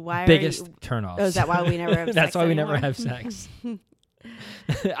and so why Biggest are you? turnoffs. Oh, is that why we never have? That's sex why we anymore? never have sex.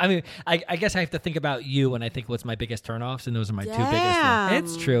 I mean, I guess I have to think about you when I think what's my biggest turnoffs, and those are my two biggest Damn.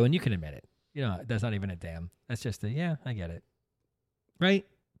 ones. It's true, and you can admit it. You know, that's not even a damn. That's just yeah, I get it. Right?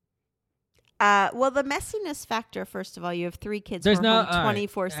 Well, the messiness factor. First of all, you have 3 kids. There's who no are home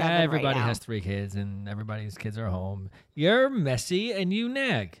 24/7. Everybody right now. has 3 kids, and everybody's kids are home. You're messy, and you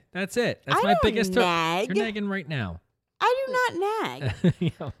nag. That's it. That's I my don't biggest nag. You're nagging right now. I do not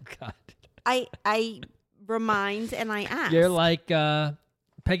nag. Oh God. I remind and I ask. You're like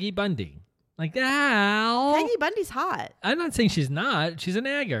Peggy Bundy. Like, ow. Peggy Bundy's hot. I'm not saying she's not. She's a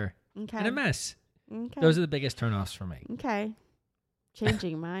nagger Okay. and a mess. Okay. Those are the biggest turnoffs for me. Okay.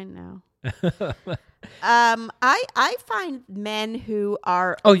 Changing mine now. I find men who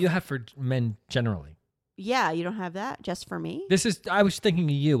are Oh, you have for men generally. yeah, you don't have that just for me? I was thinking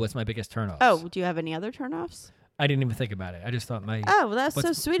of you. What's my biggest turnoffs? Oh, do you have any other turnoffs? I didn't even think about it. I just thought my. Oh, well, that's so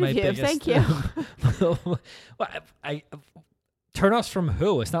what's sweet my of you. biggest- Thank you. well, I turnoffs from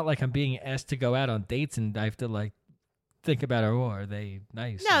who? It's not like I'm being asked to go out on dates and I have to like think about oh, are they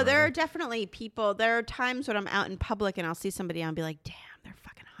nice? No, or there are are they- definitely people. There are times when I'm out in public and I'll see somebody and I'll be like, damn, they're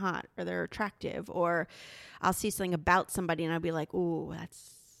fucking hot or they're attractive. Or I'll see something about somebody and I'll be like, ooh,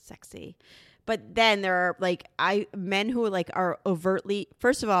 that's sexy. But then there are like men who are overtly,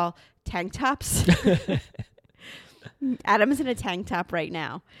 first of all, tank tops. Adam's in a tank top right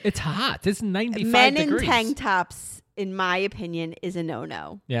now. It's hot. It's 95 Men degrees. in tank tops, in my opinion, is a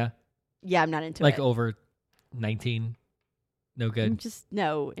no-no. Yeah. Yeah, I'm not into like it. over 19. No good. I'm just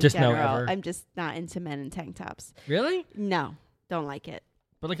no. In Just no general, ever. I'm just not into men in tank tops. Really? No, don't like it.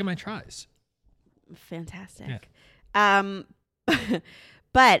 But look at my tries. Fantastic. Yeah.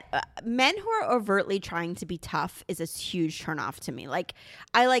 But men who are overtly trying to be tough is a huge turnoff to me. Like,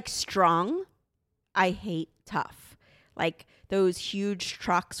 I like strong. I hate tough. Like those huge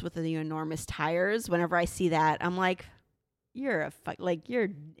trucks with the enormous tires. Whenever I see that, I'm like, you're you're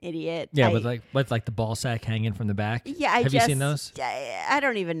an idiot. Yeah, with the ball sack hanging from the back. Yeah, Have you seen those? I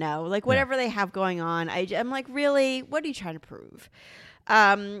don't even know. Like whatever they have going on, I'm like, really? What are you trying to prove?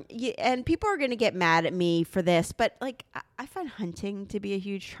 And people are going to get mad at me for this, but like I find hunting to be a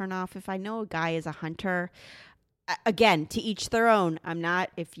huge turnoff. If I know a guy is a hunter, again, to each their own. I'm not.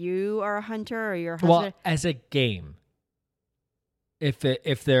 If you are a hunter or your husband, Well, as a game, if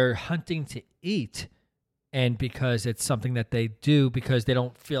they're hunting to eat, and because it's something that they do because they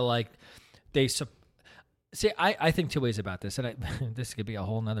don't feel like they see. I think two ways about this, and this could be a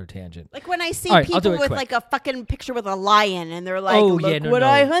whole nother tangent. like when I see All right, I'll do people it with quick. like a fucking picture with a lion, and they're like, Oh, "Look yeah, no, what no.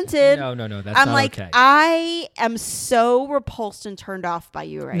 I hunted." No, that's I'm not like, okay. I am so repulsed and turned off by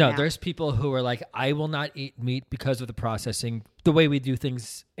you right now. No, there's people who are like, I will not eat meat because of the processing, the way we do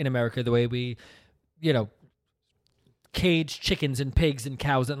things in America, the way we, cage chickens and pigs and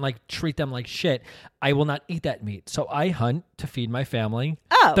cows and like treat them like shit. I will not eat that meat. So I hunt to feed my family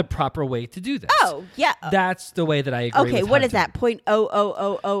the proper way to do this. Oh, yeah. That's the way that I agree Okay, with what is hunting. that?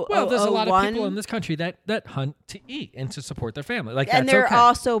 .0000001? Well, there's a lot of people in this country that hunt to eat and to support their family. Like, and that's they're okay.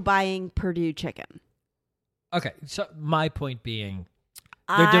 also buying Purdue chicken. Okay, so my point being,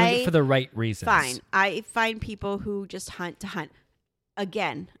 they're doing it for the right reasons. Fine. I find people who just hunt to hunt.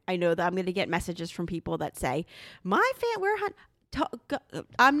 Again, I know that I'm going to get messages from people that say, we're hunt.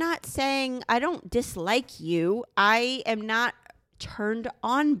 I'm not saying I don't dislike you. I am not turned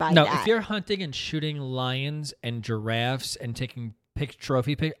on by that. No, if you're hunting and shooting lions and giraffes and taking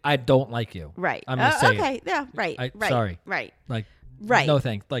trophy pics, I don't like you. Right. I'm going to say okay. it. Yeah, right. Right. Sorry. Right. Like, right. no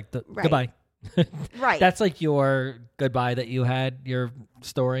thanks. Like, Right. goodbye. Right. That's like your goodbye that you had, your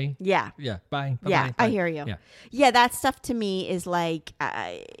story. Yeah. Yeah. Bye. Yeah, Bye. I hear you. Yeah. Yeah, that stuff to me is like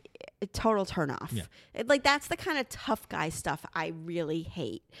a total turnoff. Yeah. Like that's the kind of tough guy stuff I really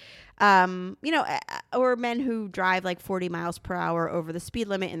hate. Or men who drive like 40 miles per hour over the speed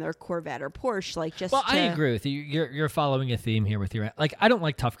limit in their Corvette or Porsche, like just. Well, I agree with you. You're following a theme here with your like. I don't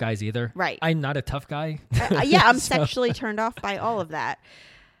like tough guys either. Right. I'm not a tough guy. Yeah, I'm So- sexually turned off by all of that.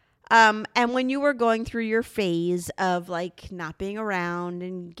 And when you were going through your phase of like not being around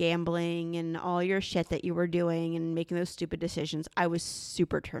and gambling and all your shit that you were doing and making those stupid decisions, I was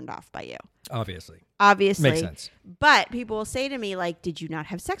super turned off by you. Obviously. Obviously. Makes sense. But people will say to me, like, did you not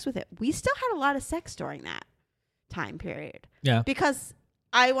have sex with it? We still had a lot of sex during that time period. Yeah. Because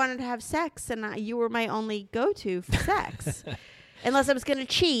I wanted to have sex and you were my only go-to for sex. Unless I was going to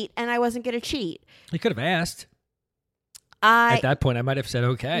cheat, and I wasn't going to cheat. You could have asked. At that point, I might have said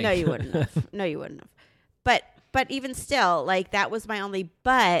okay. No, you wouldn't have. No, you wouldn't have. But even still, like, that was my only,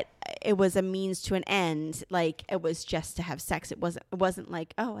 but it was a means to an end. Like, it was just to have sex. It wasn't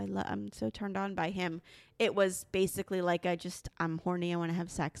like, oh, I'm so turned on by him. It was basically like, I'm horny, I want to have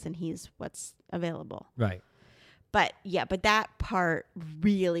sex, and he's what's available. Right. But yeah, but that part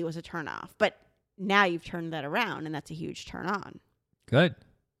really was a turn off. But now you've turned that around, and that's a huge turn on Good.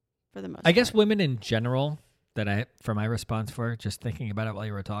 for the most I guess part. women in general, for my response for just thinking about it while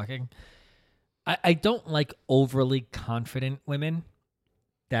you were talking, I don't like overly confident women.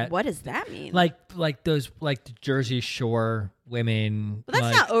 What does that mean? Like those like the Jersey Shore women. Well,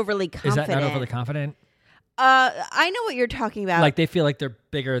 that's not overly Is confident. that not overly confident? I know what you're talking about. Like they feel like they're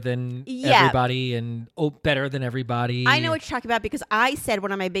bigger than everybody and better than everybody. I know what you're talking about because I said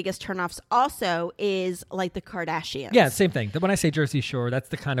one of my biggest turnoffs also is like the Kardashians. Yeah, same thing. When I say Jersey Shore, that's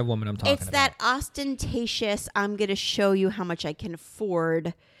the kind of woman I'm talking about. It's that ostentatious, I'm going to show you how much I can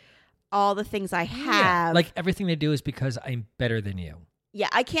afford, all the things I have. Yeah, like everything they do is because I'm better than you. Yeah,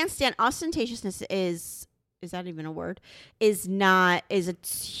 I can't stand ostentatiousness is that even a word? Is a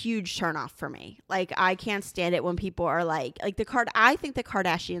huge turnoff for me. Like I can't stand it when people are like I think the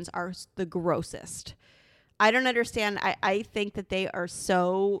Kardashians are the grossest. I don't understand. I think that they are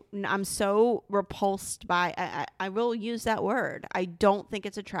I'm so repulsed by, I will use that word. I don't think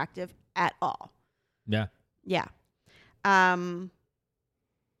it's attractive at all. Yeah. Yeah.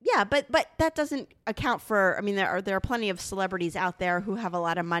 Yeah, but that doesn't account for. I mean, there are plenty of celebrities out there who have a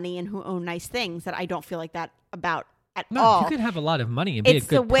lot of money and who own nice things that I don't feel like that about at all. You could have a lot of money and be a good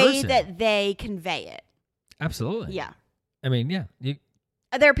person. It's the way that they convey it. Absolutely. Yeah. I mean, yeah.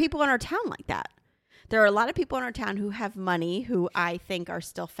 There are people in our town like that. There are a lot of people in our town who have money who I think are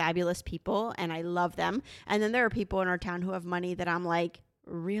still fabulous people, and I love them. And then there are people in our town who have money that I'm like,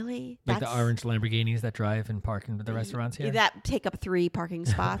 really? Like the orange Lamborghinis that drive and park into the restaurants here? That take up 3 parking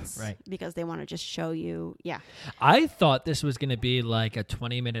spots. Right. Because they want to just show you. Yeah. I thought this was going to be like a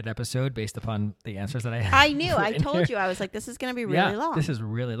 20-minute episode based upon the answers that I had. I knew. I told you. I was like, this is going to be really long. This is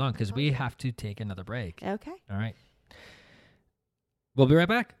really long because we have to take another break. Okay. All right. We'll be right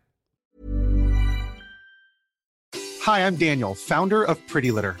back. Hi, I'm Daniel, founder of Pretty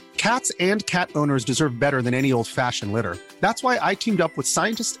Litter. Cats and cat owners deserve better than any old-fashioned litter. That's why I teamed up with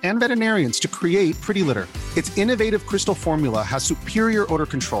scientists and veterinarians to create Pretty Litter. Its innovative crystal formula has superior odor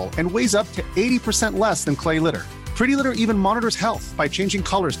control and weighs up to 80% less than clay litter. Pretty Litter even monitors health by changing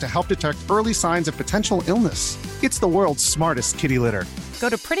colors to help detect early signs of potential illness. It's the world's smartest kitty litter. Go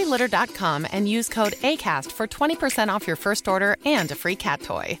to prettylitter.com and use code ACAST for 20% off your first order and a free cat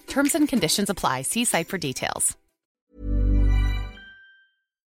toy. Terms and conditions apply. See site for details.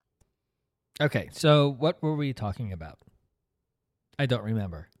 Okay, so what were we talking about? I don't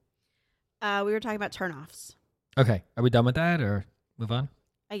remember. We were talking about turnoffs. Okay, are we done with that or move on?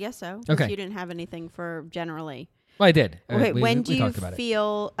 I guess so. Okay. You didn't have anything for generally. Well, I did. Okay, when do you talked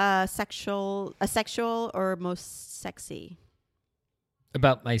feel sexual or most sexy?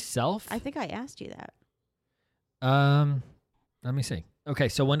 About myself? I think I asked you that. Let me see. Okay,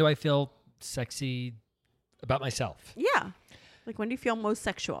 so when do I feel sexy about myself? Yeah. Like, when do you feel most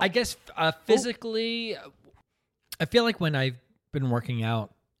sexual? I guess physically, I feel like when I've been working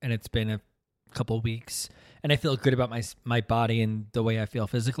out and it's been a couple of weeks and I feel good about my body and the way I feel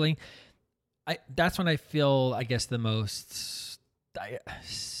physically, that's when I feel, I guess, the most. I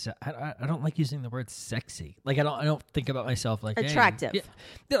don't like using the word sexy. Like, I don't think about myself like attractive. Hey,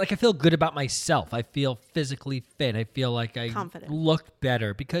 yeah, like I feel good about myself. I feel physically fit. I feel like I confident. Look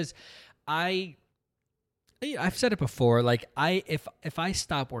better because I've said it before. Like if I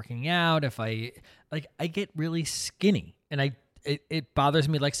stop working out, if I get really skinny, and it bothers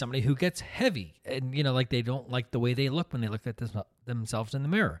me like somebody who gets heavy, and like they don't like the way they look when they look at themselves in the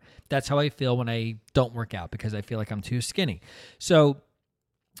mirror. That's how I feel when I don't work out because I feel like I'm too skinny. So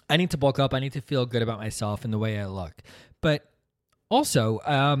I need to bulk up. I need to feel good about myself and the way I look. But also,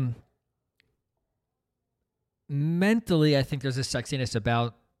 mentally, I think there's a sexiness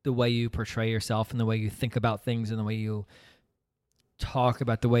about the way you portray yourself and the way you think about things and the way you talk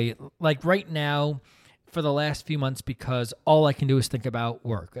about the way, like right now, for the last few months, because all I can do is think about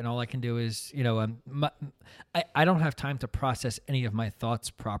work and all I can do is, I don't have time to process any of my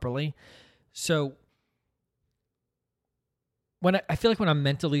thoughts properly. So I feel like when I'm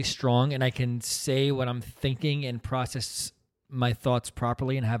mentally strong and I can say what I'm thinking and process my thoughts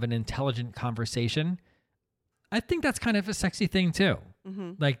properly and have an intelligent conversation, I think that's kind of a sexy thing too.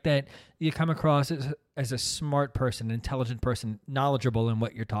 Mm-hmm. Like that you come across as a smart person, intelligent person, knowledgeable in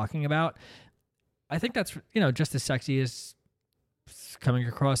what you're talking about. I think that's, just as sexy as coming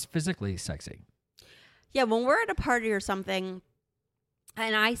across physically sexy. Yeah, when we're at a party or something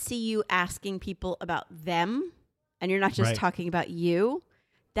and I see you asking people about them and you're not just talking about you,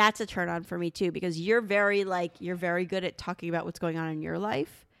 that's a turn on for me too, because you're very good at talking about what's going on in your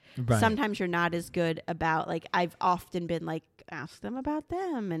life. Right. Sometimes you're not as good about, like, I've often been like, ask them about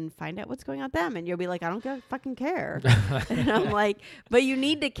them and find out what's going on with them. And you'll be like, I don't fucking care. And I'm like, but you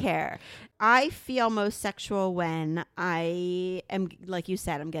need to care. I feel most sexual when I am, like you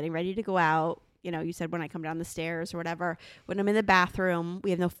said, I'm getting ready to go out. You said when I come down the stairs or whatever, when I'm in the bathroom,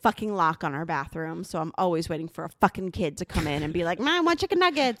 we have no fucking lock on our bathroom. So I'm always waiting for a fucking kid to come in and be like, Mom, I want chicken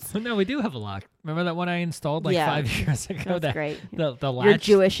nuggets. No, we do have a lock. Remember that one I installed 5 years ago? That's great. The latch. Your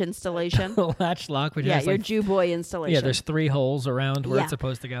Jewish installation. The latch lock. Which your Jew boy installation. Yeah, there's 3 holes around where it's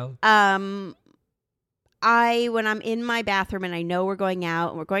supposed to go. When I'm in my bathroom and I know we're going out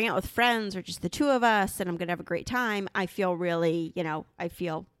and we're going out with friends or just the two of us and I'm going to have a great time, I feel really, I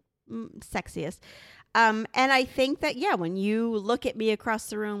feel sexiest. And I think that, when you look at me across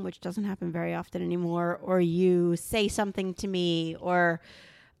the room, which doesn't happen very often anymore, or you say something to me or,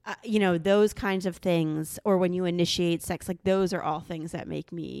 those kinds of things, or when you initiate sex, like those are all things that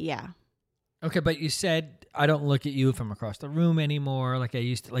make me, Okay, but you said, I don't look at you from across the room anymore like I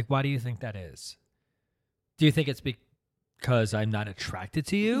used to. Like, why do you think that is? Do you think it's because I'm not attracted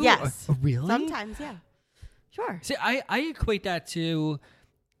to you? Yes. Or, really? Sometimes, yeah. Sure. See, I equate that to,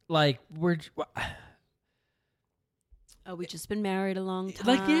 like, Oh, we've just been married a long time.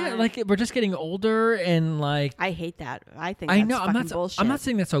 Like, yeah, like we're just getting older and like. I hate that. I think I that's know. fucking bullshit. I'm not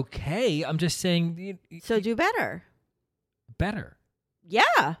saying that's okay. I'm just saying. So do better. Better.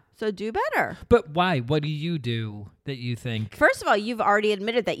 Yeah. So do better. But why? What do you do that you think? First of all, you've already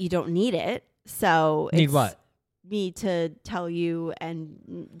admitted that you don't need it. So Need it's what? me to tell you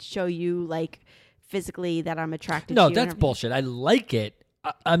and show you like physically that I'm attracted to No, you. that's bullshit. I like it.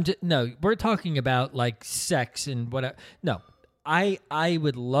 I'm just no. We're talking about like sex and what. No, I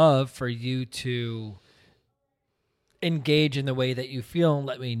would love for you to engage in the way that you feel and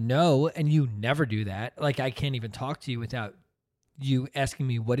let me know. And you never do that. Like I can't even talk to you without you asking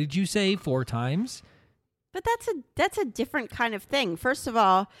me, "What did you say?" 4 times. But that's a different kind of thing. First of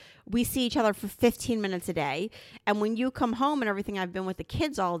all, we see each other for 15 minutes a day. And when you come home and everything, I've been with the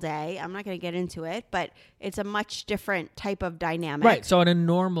kids all day. I'm not going to get into it, but it's a much different type of dynamic. Right. So on a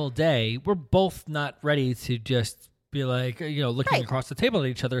normal day, we're both not ready to just be like, looking Right. across the table at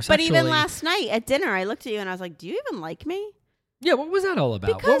each other But sexually. even last night at dinner, I looked at you and I was like, do you even like me? Yeah, what was that all about?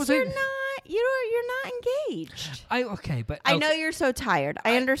 What Because was you're it? not engaged. I know you're so tired.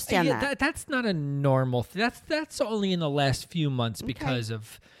 I understand that. That's not a normal thing. That's only in the last few months because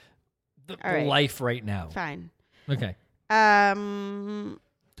of the All right. life right now. Fine. Okay. Do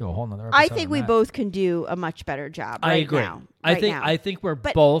a whole nother I episode think on we that. both can do a much better job. I right agree. Now. I think we're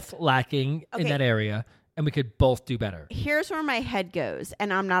But- both lacking in Okay. that area, and we could both do better. Here's where my head goes,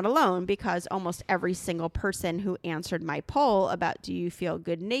 and I'm not alone because almost every single person who answered my poll about do you feel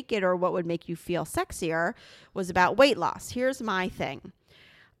good naked or what would make you feel sexier was about weight loss. Here's my thing.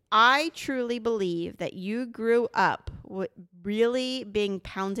 I truly believe that you grew up with really being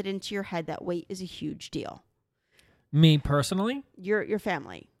pounded into your head that weight is a huge deal. Me personally, Your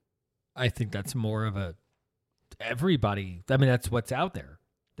family. I think that's more of a everybody. I mean, that's what's out there.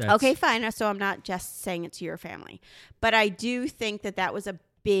 That's, Okay, fine. So I'm not just saying it to your family. But I do think that was a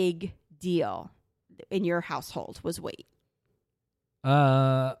big deal in your household was weight.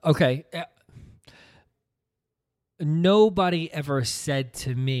 Okay. Nobody ever said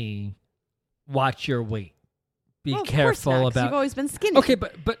to me, "Watch your weight. Be Well, of course careful not, 'cause about." You've always been skinny. Okay,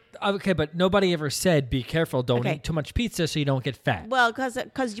 but nobody ever said, "Be careful. Don't Okay. eat too much pizza so you don't get fat." Well,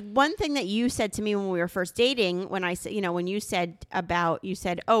 because one thing that you said to me when we were first dating, when I said, when you said,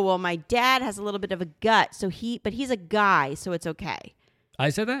 "Oh, well, my dad has a little bit of a gut, but he's a guy, so it's okay."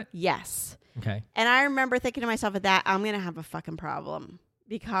 I said that. Yes, Okay. and I remember thinking to myself at that, I'm gonna have a fucking problem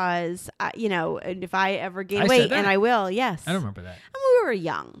because, and if I ever gain I said weight, that? and I will, yes, I don't remember that. And we were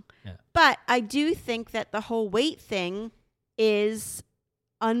young, Yeah. but I do think that the whole weight thing is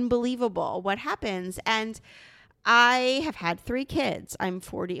unbelievable. What happens and. I have had 3 kids. I'm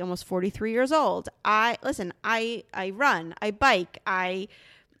 40, almost 43 years old. I run, I bike, I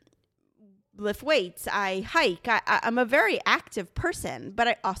lift weights, I hike. I'm a very active person, but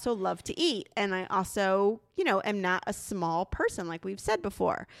I also love to eat. And I also, am not a small person like we've said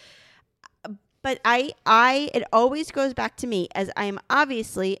before. But it always goes back to me as I am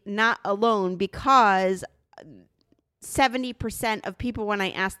obviously not alone because 70% of people, when I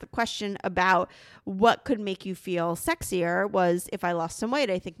asked the question about what could make you feel sexier, was if I lost some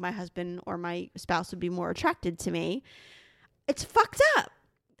weight, I think my husband or my spouse would be more attracted to me. It's fucked up.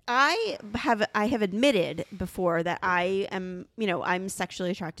 I have admitted before that I am, I'm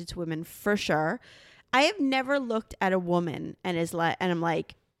sexually attracted to women for sure. I have never looked at a woman and I'm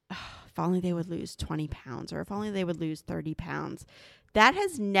like, oh, if only they would lose 20 pounds or if only they would lose 30 pounds. That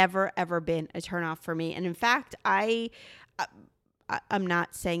has never, ever been a turnoff for me. And in fact, I'm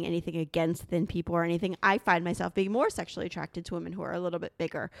not saying anything against thin people or anything. I find myself being more sexually attracted to women who are a little bit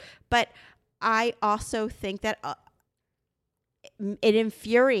bigger. But I also think that it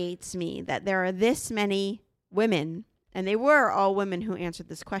infuriates me that there are this many women, and they were all women who answered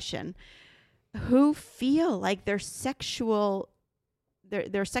this question, who feel like their sexuality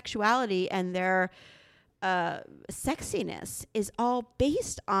and their sexiness is all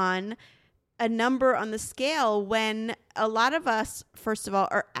based on a number on the scale when a lot of us, first of all,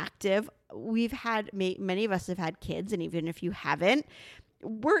 are active. Many of us have had kids, and even if you haven't,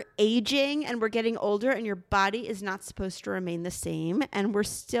 we're aging and we're getting older, and your body is not supposed to remain the same, and we're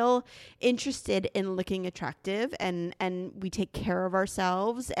still interested in looking attractive, and we take care of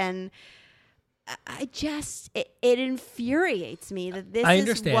ourselves, and it infuriates me that this I is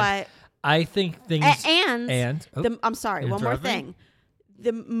understand. what I think things I'm sorry, one more interrupt me? thing.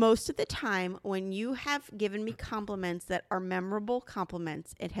 The most of the time when you have given me compliments that are memorable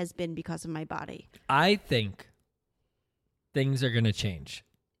compliments, it has been because of my body. I think things are going to change.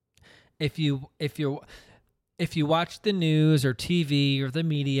 If you watch the news or TV or the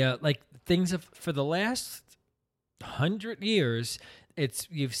media, like things have, for the last 100 years,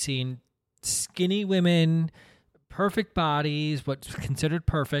 you've seen skinny women, perfect bodies, what's considered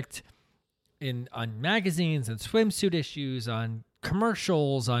perfect on magazines and swimsuit issues, on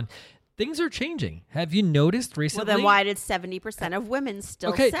commercials, on things are changing. Have you noticed recently? Well, then why did 70% of women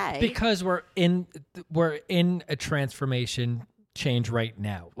still say? Because we're in a transformation change right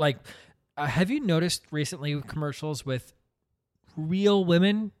now. Like, have you noticed recently with commercials with real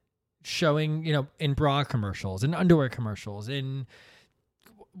women showing, in bra commercials, in underwear commercials, in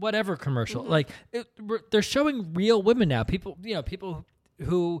whatever commercial, like they're showing real women now. People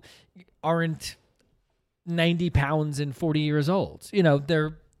who aren't 90 pounds and 40 years old.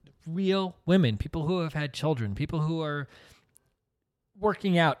 They're real women, people who have had children, people who are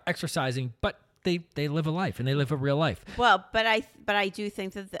working out, exercising, but they live a life and they live a real life. Well, but I do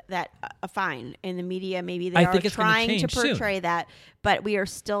think that fine in the media, maybe they are trying to portray that, but we are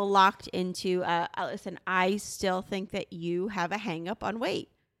still locked into. Listen, I still think that you have a hang up on weight.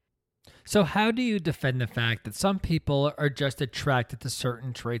 So how do you defend the fact that some people are just attracted to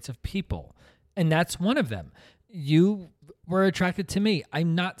certain traits of people, and that's one of them? You were attracted to me.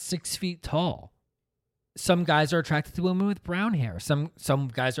 I'm not 6 feet tall. Some guys are attracted to women with brown hair. Some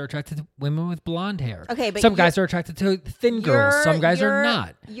guys are attracted to women with blonde hair. Okay, but some guys are attracted to thin girls. Some guys are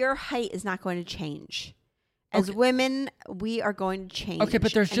not. Your height is not going to change. As women, we are going to change. Okay,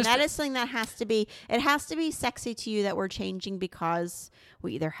 but that is something that has to be sexy to you, that we're changing because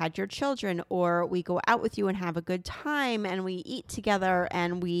we either had your children or we go out with you and have a good time and we eat together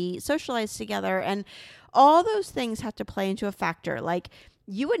and we socialize together, and all those things have to play into a factor. Like,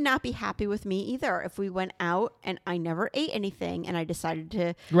 you would not be happy with me either if we went out and I never ate anything and I decided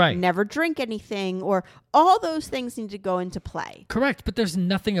to never drink anything, or all those things need to go into play. Correct. But there's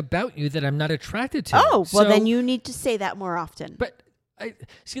nothing about you that I'm not attracted to. Oh, well, then you need to say that more often. But I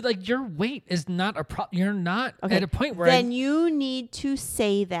see, like, your weight is not a problem. You're not at a point where then you need to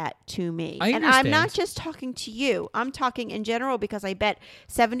say that to me. I and understand. I'm not just talking to you. I'm talking in general, because I bet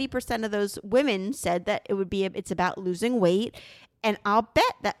 70% of those women said that it's about losing weight. And I'll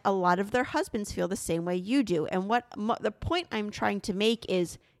bet that a lot of their husbands feel the same way you do. And the point I'm trying to make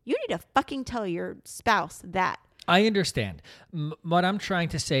is, you need to fucking tell your spouse that. I understand. What I'm trying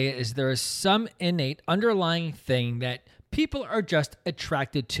to say is there is some innate underlying thing that people are just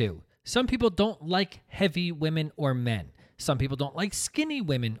attracted to. Some people don't like heavy women or men. Some people don't like skinny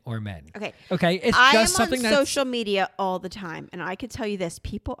women or men. Okay. It's just something that's... I am on social media all the time, and I could tell you this.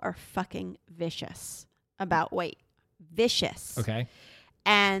 People are fucking vicious about weight. Vicious. Okay.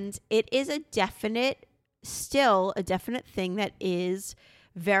 And it is still a definite thing that is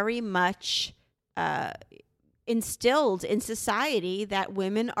very much instilled in society, that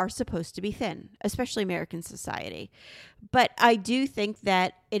women are supposed to be thin, especially American society. But I do think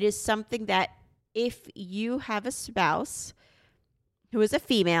that it is something that if you have a spouse who is a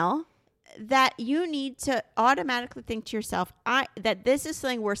female, that you need to automatically think to yourself, that this is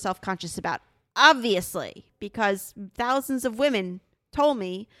something we're self-conscious about. Obviously, because thousands of women told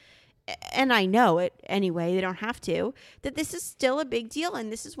me, and I know it anyway, they don't have to, that this is still a big deal. And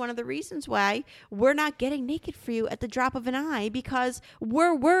this is one of the reasons why we're not getting naked for you at the drop of an eye, because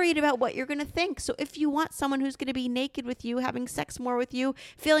we're worried about what you're going to think. So if you want someone who's going to be naked with you, having sex more with you,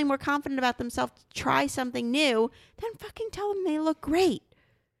 feeling more confident about themselves, try something new, then fucking tell them they look great.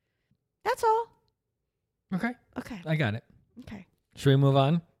 That's all. Okay. I got it. Okay. Should we move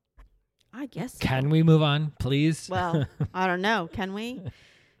on? I guess. Can we move on, please? Well, I don't know. Can we?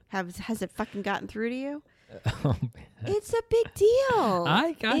 Has it fucking gotten through to you? Oh, it's a big deal.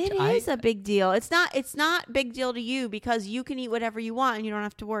 It is a big deal. It's not big deal to you because you can eat whatever you want and you don't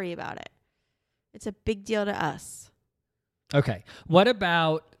have to worry about it. It's a big deal to us. Okay. What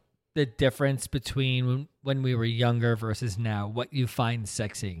about the difference between when we were younger versus now? What you find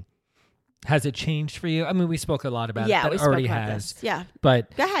sexy? Has it changed for you? I mean, we spoke a lot about it. Yeah, it already has. This. Yeah,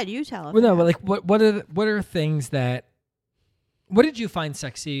 but go ahead, you tell us. Well, no, but like, what are things that? What did you find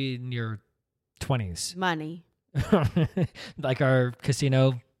sexy in your 20s? Money, like our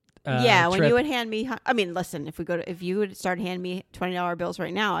casino. Yeah, trip. When you would hand me. I mean, listen, if you would start handing me $20 bills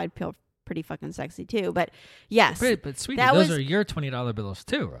right now, I'd feel pretty fucking sexy too. But yes, but sweetie, those are your $20 bills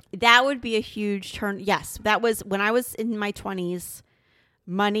too. Right? That would be a huge turn. Yes, that was when I was in my 20s.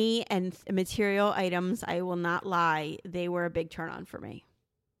 Money and material items, I will not lie, they were a big turn on for me.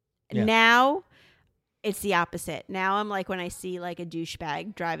 Yeah. Now, it's the opposite. Now I'm like, when I see like a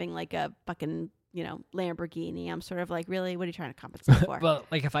douchebag driving like a fucking Lamborghini. I'm sort of like, really, what are you trying to compensate for? Well,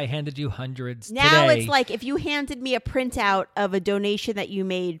 like if I handed you hundreds now today, it's like if you handed me a printout of a donation that you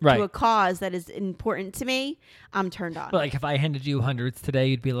made to a cause that is important to me, I'm turned on. But like if I handed you hundreds today,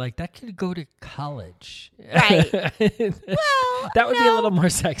 you'd be like, that could go to college. Right. Well, that would be a little more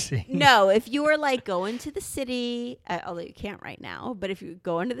sexy. No, if you were like going to the city, although you can't right now, but if you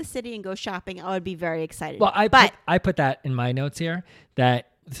go into the city and go shopping, I would be very excited. Well, I put that in my notes here, that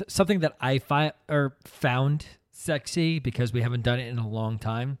something that I found sexy because we haven't done it in a long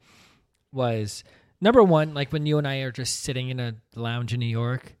time was, number one, like when you and I are just sitting in a lounge in New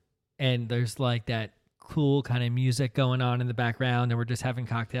York and there's like that cool kind of music going on in the background and we're just having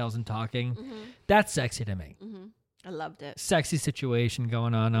cocktails and talking. Mm-hmm. That's sexy to me. Mm-hmm. I loved it. Sexy situation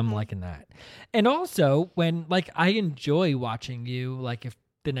going on. I'm liking that. And also when like I enjoy watching you, like if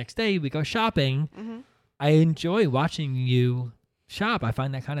the next day we go shopping, I enjoy watching you shop. I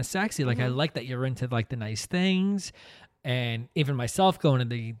find that kind of sexy. Like I like that you're into like the nice things, and even myself going to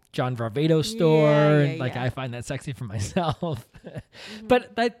the John Varvatos store, and like I find that sexy for myself.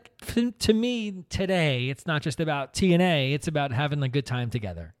 But that to me today, it's not just about TNA. It's about having a good time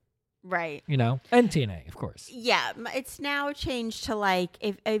together. Right. And TNA, of course. Yeah. It's now changed to like,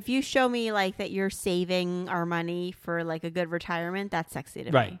 if you show me like that you're saving our money for like a good retirement, that's sexy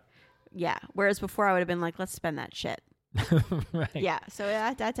to me. Yeah. Whereas before I would have been like, let's spend that shit. Right. Yeah. So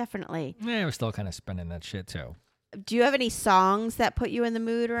that definitely. Yeah, we're still kind of spending that shit too. Do you have any songs that put you in the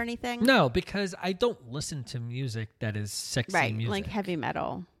mood or anything? No, because I don't listen to music that is sexy music. Like heavy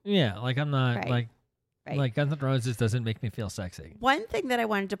metal. Yeah, like I'm not like Guns N' Roses doesn't make me feel sexy. One thing that I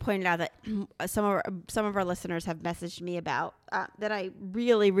wanted to point out that some of our listeners have messaged me about that I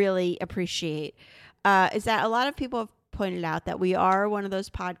really, really appreciate is that a lot of people have pointed out that we are one of those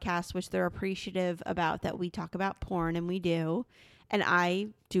podcasts which they're appreciative about, that we talk about porn, and we do, and I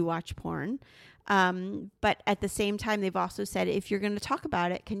do watch porn. But at the same time, they've also said, if you're going to talk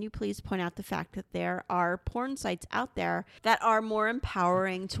about it, can you please point out the fact that there are porn sites out there that are more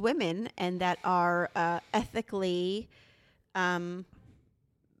empowering to women and that are ethically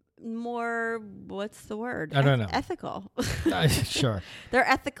more, what's the word? I don't know. Ethical. Sure. They're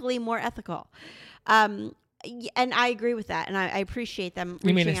ethically more ethical. And I agree with that, and I appreciate them.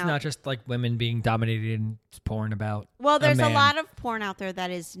 You mean it's out. not just like women being dominated in porn about? Well, there's a lot of porn out there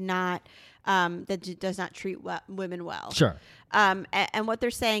that is not that does not treat women well. Sure. And what they're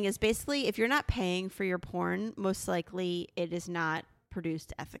saying is basically, if you're not paying for your porn, most likely it is not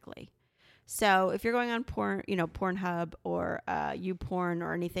produced ethically. So if you're going on porn, Pornhub or YouPorn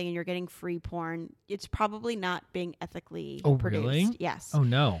or anything, and you're getting free porn, it's probably not being ethically produced. Really? Yes. Oh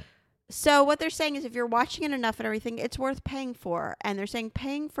no. So what they're saying is if you're watching it enough and everything, it's worth paying for. And they're saying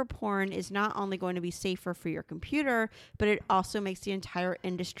paying for porn is not only going to be safer for your computer, but it also makes the entire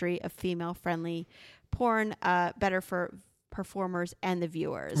industry of female-friendly porn better for performers and the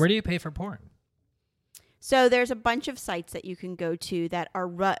viewers. Where do you pay for porn? So there's a bunch of sites that you can go to that are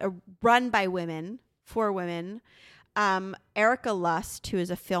run by women, for women. Erica Lust, who is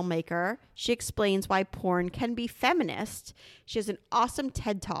a filmmaker, she explains why porn can be feminist. She has an awesome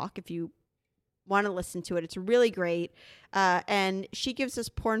TED Talk if you want to listen to it. It's really great. And she gives us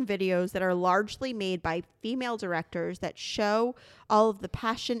porn videos that are largely made by female directors that show all of the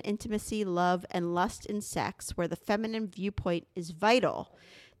passion, intimacy, love, and lust in sex, where the feminine viewpoint is vital.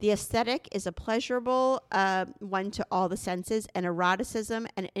 The aesthetic is a pleasurable one to all the senses, and eroticism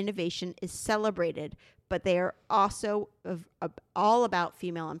and innovation is celebrated, but they are also all about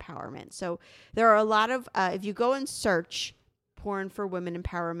female empowerment. So there are a lot of, if you go and search porn for women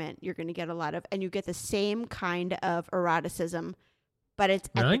empowerment, you're going to get a lot of, and you get the same kind of eroticism, but it's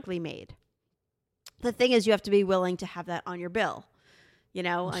ethically made. The thing is, you have to be willing to have that on your bill,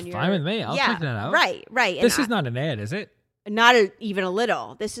 on your. Fine with me. I'll check that out. Right. This is not an ad, is it? Not even a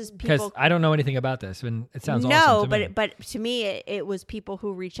little. This is people. Because I don't know anything about this, and it sounds awesome to me. But to me, it was people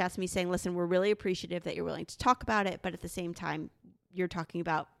who reached out to me saying, "Listen, we're really appreciative that you're willing to talk about it, but at the same time, you're talking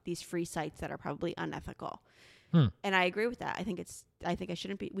about these free sites that are probably unethical." And I agree with that. I think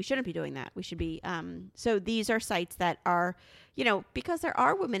we shouldn't be doing that. We should be. So these are sites that are, because there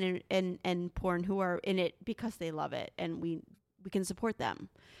are women in porn who are in it because they love it, and we can support them.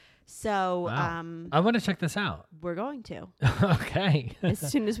 So wow. I want to check this out. We're going to. Okay. As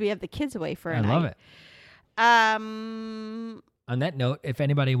soon as we have the kids away for a night. I love it. On that note, if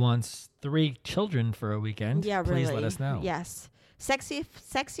anybody wants 3 children for a weekend, please let us know. Yes.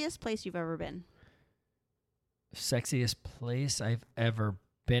 Sexiest place you've ever been? Sexiest place I've ever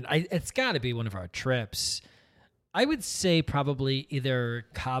been. It's got to be one of our trips. I would say probably either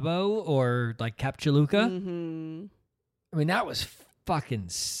Cabo or like Capchaluca. Mm-hmm. I mean, that was fucking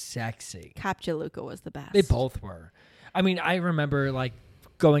sexy. Capchaluca was the best. They both were. I mean, I remember like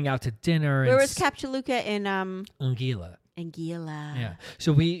going out to dinner. Where was Capchaluca in Anguilla. Anguilla. Yeah.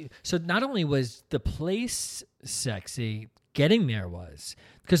 So not only was the place sexy, getting there was,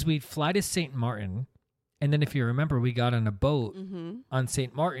 because we'd fly to St. Martin, and then if you remember, we got on a boat on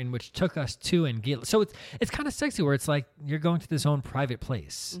St. Martin, which took us to Anguilla. So it's kind of sexy where it's like you're going to this own private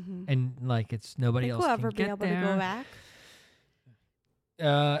place, and like it's nobody else Will can ever be get able there. to go back?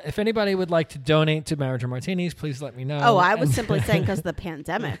 If anybody would like to donate to Marriage or Martinis, please let me know. Oh, I was simply saying because of the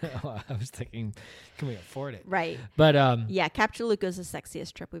pandemic. I was thinking, can we afford it? Right. But yeah, Capchaluca is the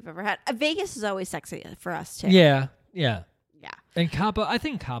sexiest trip we've ever had. Vegas is always sexy for us too. Yeah. Yeah. And Cabo, I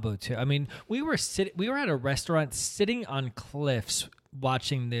think Cabo too. I mean, we were at a restaurant sitting on cliffs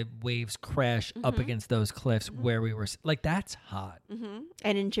watching the waves crash up against those cliffs where we were like, that's hot.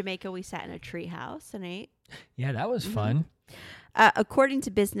 And in Jamaica, we sat in a tree house and ate. Yeah, that was fun. According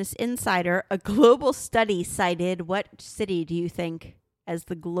to Business Insider, a global study cited what city do you think as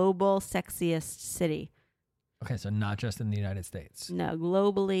the global sexiest city? Okay, so not just in the United States. No,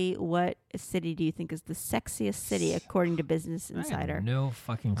 globally, what city do you think is the sexiest city according to Business I Insider? have no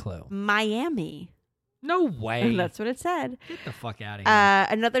fucking clue. Miami. No way. That's what it said. Get the fuck out of here.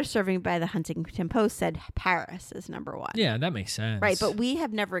 Another survey by the Huntington Post said Paris is number one. Yeah, that makes sense. Right, but we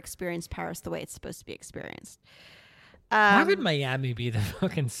have never experienced Paris the way it's supposed to be experienced. How could Miami be the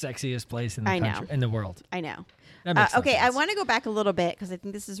fucking sexiest place in the country, in the world? I know. That makes okay, sense. I want to go back a little bit because I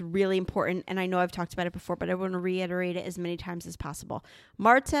think this is really important, and I know I've talked about it before, but I want to reiterate it as many times as possible.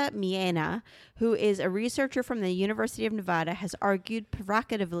 Marta Miena, who is a researcher from the University of Nevada, has argued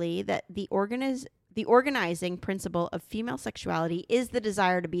provocatively that the organizing principle of female sexuality is the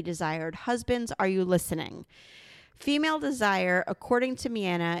desire to be desired. Husbands, are you listening? Female desire, according to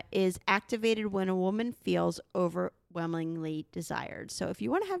Miena, is activated when a woman feels overwhelmingly desired. So if you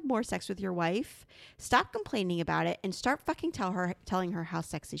want to have more sex with your wife, stop complaining about it and start fucking telling her how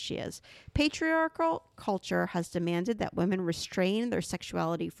sexy she is. Patriarchal culture has demanded that women restrain their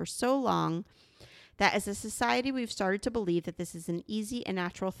sexuality for so long that as a society, we've started to believe that this is an easy and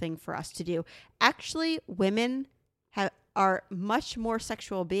natural thing for us to do. Actually, women are much more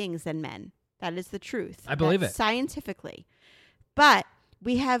sexual beings than men. That is the truth. I believe it. Scientifically. But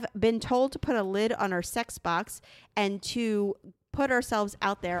we have been told to put a lid on our sex box and to put ourselves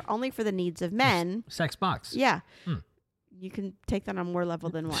out there only for the needs of men. Sex box. Yeah. You can take that on more level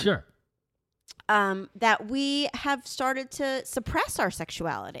than one. Sure. That we have started to suppress our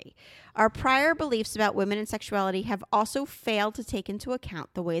sexuality. Our prior beliefs about women and sexuality have also failed to take into account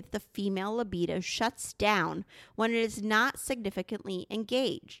the way that the female libido shuts down when it is not significantly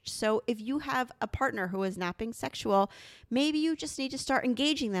engaged. So if you have a partner who is not being sexual, maybe you just need to start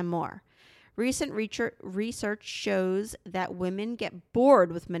engaging them more. Recent research shows that women get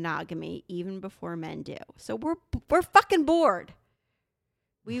bored with monogamy even before men do. So we're fucking bored.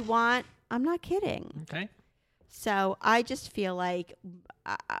 I'm not kidding. Okay. So I just feel like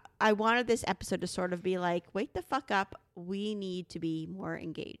I wanted this episode to sort of be like, wake the fuck up. We need to be more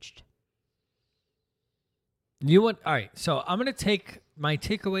engaged. All right. So I'm going to my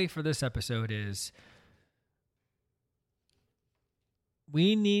takeaway for this episode is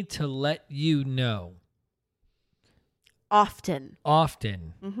we need to let you know often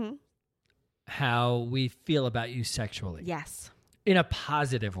how we feel about you sexually. Yes. In a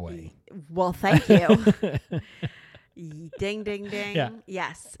positive way. Well, thank you. Ding, ding, ding. Yeah.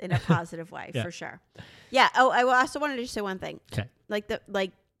 Yes, in a positive way, Yeah. for sure. Yeah. Oh, I also wanted to say one thing. Okay.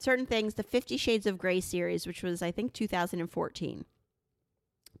 Like certain things, the 50 Shades of Grey series, which was, I think, 2014.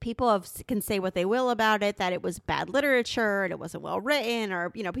 People can say what they will about it, that it was bad literature and it wasn't well written,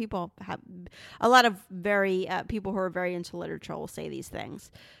 or, people have a lot of people who are very into literature will say these things.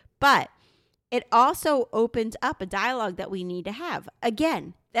 But it also opens up a dialogue that we need to have.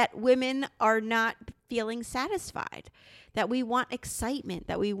 Again, that women are not feeling satisfied, that we want excitement,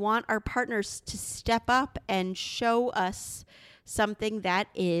 that we want our partners to step up and show us something that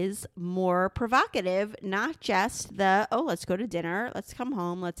is more provocative, not just let's go to dinner, let's come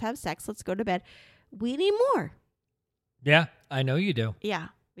home, let's have sex, let's go to bed. We need more. Yeah, I know you do. Yeah,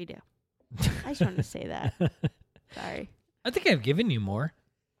 we do. I just wanted to say that. Sorry. I think I've given you more.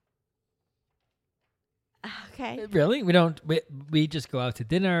 Okay. Really? We just go out to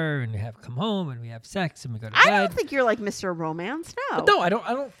dinner and we come home and we have sex and we go to bed. I don't think you're like Mr. Romance. No. No, I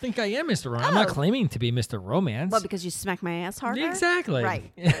don't think I am Mr. Romance. I'm not Oh. claiming to be Mr. Romance. Well, because you smack my ass harder? Exactly.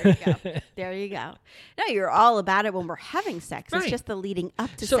 Right. There you go. There you go. No, you're all about it when we're having sex. Right. It's just the leading up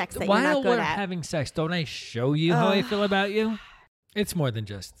to So sex that you're while not good we're at. having sex, don't I show you how I feel about you? It's more than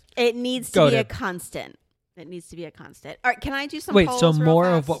just. It needs Go to be to- a constant. It needs to be a constant. All right, can I do some Wait, polls so real more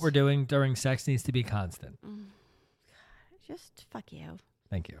fast? of what we're doing during sex needs to be constant. Just fuck you.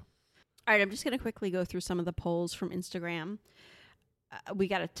 Thank you. All right, I'm just going to quickly go through some of the polls from Instagram. We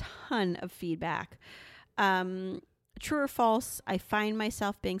got a ton of feedback. True or false, I find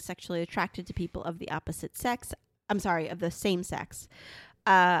myself being sexually attracted to people of the opposite sex. I'm sorry, of the same sex.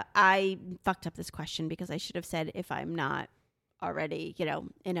 I fucked up this question because I should have said if I'm not already,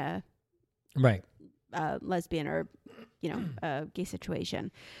 in a Right. lesbian or, a gay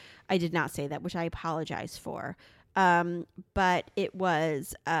situation. I did not say that, which I apologize for. But it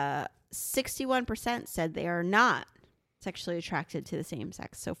was 61% said they are not sexually attracted to the same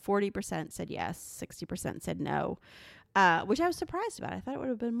sex. So 40% said yes, 60% said no, which I was surprised about. I thought it would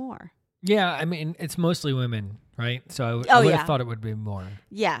have been more. Yeah, I mean, it's mostly women, right? So I would yeah. have thought it would be more.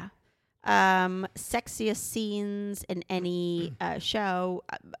 Yeah. Sexiest scenes in any show,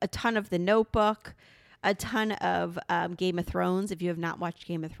 a ton of The Notebook, a ton of Game of Thrones. If you have not watched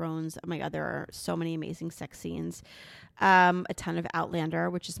Game of Thrones, oh my God, there are so many amazing sex scenes. A ton of Outlander,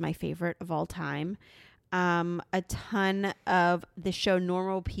 which is my favorite of all time. A ton of the show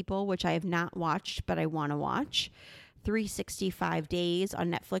Normal People, which I have not watched, but I want to watch. 365 Days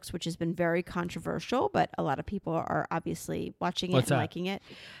on Netflix, which has been very controversial, but a lot of people are obviously watching it and liking it.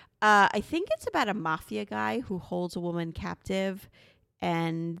 I think it's about a mafia guy who holds a woman captive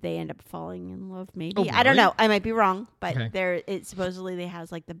and they end up falling in love, maybe. Oh, really? I don't know. I might be wrong, but Okay. it supposedly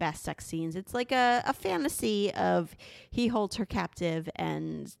has like the best sex scenes. It's like a fantasy of he holds her captive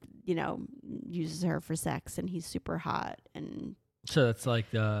and, uses her for sex, and he's super hot, and So that's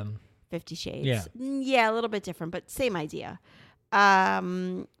like the 50 Shades. Yeah. Yeah, a little bit different, but same idea.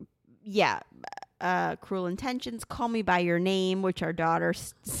 Cruel Intentions, Call Me by Your Name, which our daughter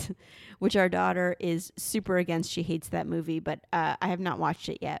is super against. She hates that movie, but I have not watched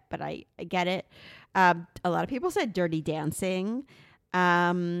it yet, but I get it. A lot of people said Dirty Dancing.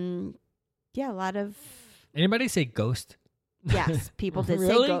 A lot of... Anybody say Ghost? Yes, people did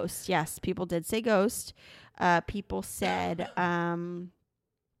Really? say Ghost. Yes, people did say Ghost. People said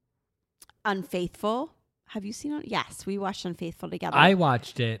Unfaithful. Have you seen it? Yes, we watched Unfaithful together. I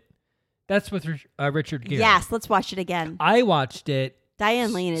watched it. That's with Richard Gere. Yes, let's watch it again. I watched it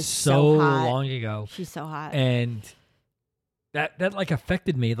Diane Lane is so hot. long ago. She's so hot. And that like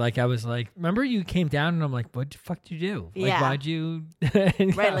affected me. Like I was like, remember you came down and I'm like, what the fuck did you do? Like, Yeah. why'd you?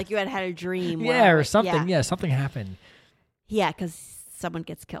 Right, like you had a dream. Yeah, where- or something. Yeah, something happened. Yeah, because someone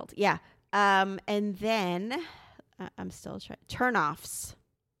gets killed. Yeah. And then I'm still trying. Turnoffs.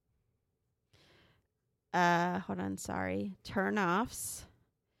 Hold on. Sorry. Turnoffs.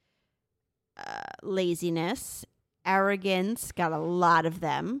 Laziness. Arrogance. Got a lot of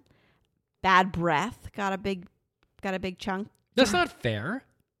them. Bad breath. Got a big chunk. That's not fair.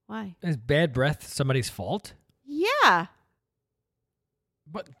 Why? Is bad breath somebody's fault? Yeah.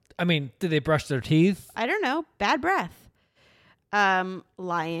 But I mean, did they brush their teeth? I don't know. Bad breath.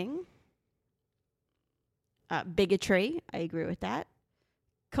 Lying. Bigotry. I agree with that.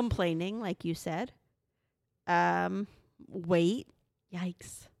 Complaining, like you said. Weight.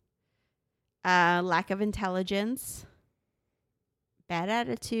 Yikes. Lack of intelligence. Bad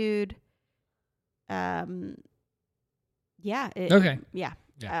attitude. Okay. Yeah.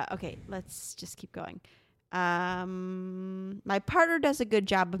 Okay, let's just keep going. My partner does a good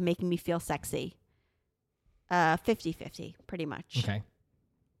job of making me feel sexy. 50-50, pretty much. Okay.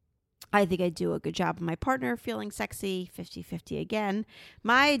 I think I do a good job of my partner feeling sexy. 50-50 again.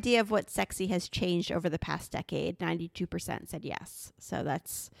 My idea of what sexy has changed over the past decade. 92% said yes. So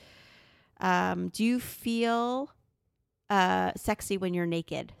that's... do you feel sexy when you're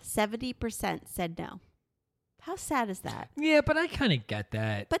naked? 70% said no. How sad is that? Yeah, but I kind of get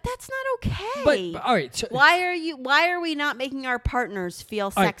that. But that's not okay. But all right. So, Why are we not making our partners feel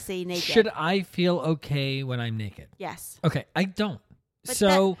all right, sexy naked? Should I feel okay when I'm naked? Yes. Okay, I don't. But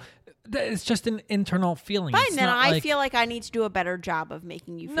So it's just an internal feeling. Fine, It's then not I like, feel like I need to do a better job of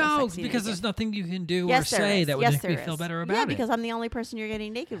making you feel no, sexy because naked. there's nothing you can do Yes, or there say is. that would Yes, make me there feel is. better about Yeah, it. because I'm the only person you're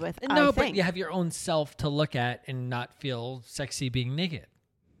getting naked with. No, I but think. you have your own self to look at and not feel sexy being naked.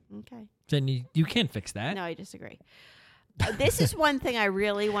 Okay. Then you can't fix that. No, I disagree. This is one thing I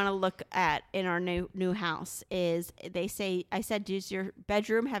really want to look at in our new house is I said, does your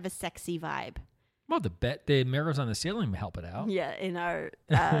bedroom have a sexy vibe? Well, the mirrors on the ceiling help it out. Yeah, in our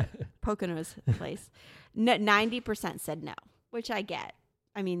Poconos place. 90% said no, which I get.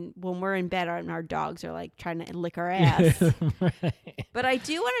 I mean, when we're in bed and our dogs are like trying to lick our ass. Right. But I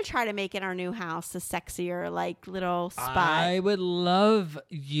do want to try to make in our new house a sexier like little spot. I would love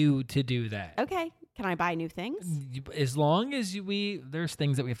you to do that. Okay. Can I buy new things? As long as there's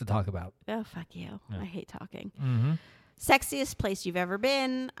things that we have to talk about. Oh, fuck you. I hate talking. Mm-hmm. Sexiest place you've ever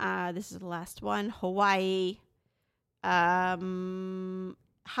been. This is the last one. Hawaii.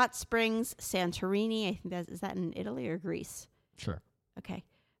 Hot Springs, Santorini. I think is that in Italy or Greece? Sure. Okay.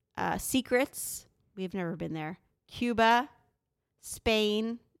 Secrets. We've never been there. Cuba,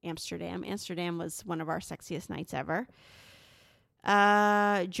 Spain, Amsterdam. Amsterdam was one of our sexiest nights ever.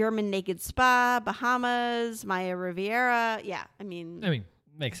 German Naked Spa, Bahamas, Maya Riviera. Yeah, I mean,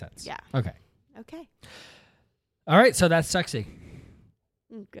 makes sense. Yeah. Okay. All right, so that's sexy.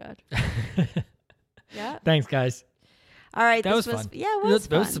 Good. Yeah. Thanks, guys. All right. That was fun. Yeah, it was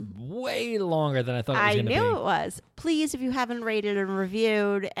fun. That was way longer than I thought it was going to be. I knew it was. Please, if you haven't rated and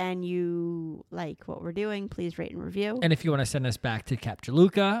reviewed and you like what we're doing, please rate and review. And if you want to send us back to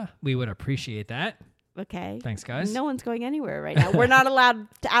Capjaluca, we would appreciate that. Okay. Thanks, guys. No one's going anywhere right now. We're not allowed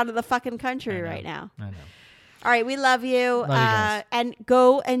out of the fucking country right now. I know. All right, we love you. Love you guys. And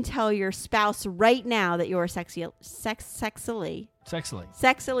go and tell your spouse right now that you're sexily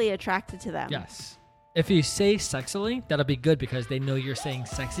attracted to them. Yes. If you say sexily, that'll be good because they know you're saying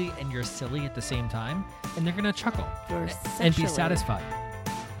sexy and you're silly at the same time, and they're going to chuckle and be satisfied.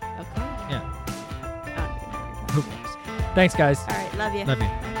 Okay. Yeah. I don't even know what you're talking Who cares? Thanks, guys. about. All right, love you. Love you.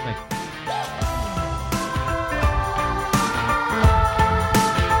 Bye.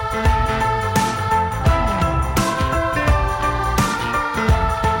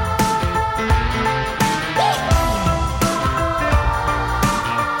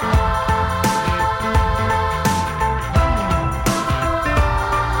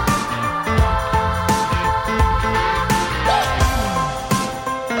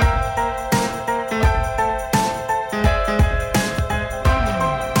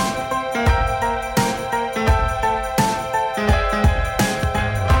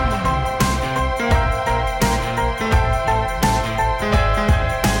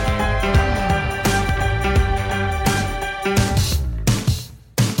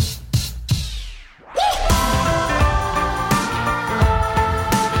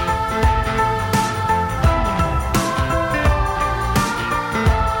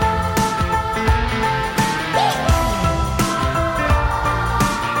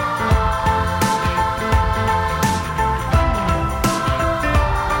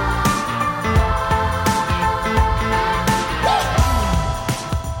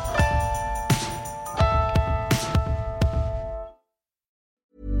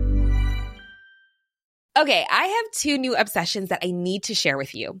 Okay, I have two new obsessions that I need to share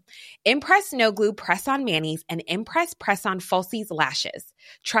with you. Impress No Glue Press-On Manis and Impress Press-On Falsies Lashes.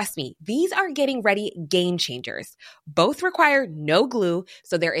 Trust me, these are getting ready game changers. Both require no glue,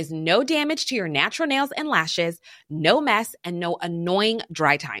 so there is no damage to your natural nails and lashes, no mess, and no annoying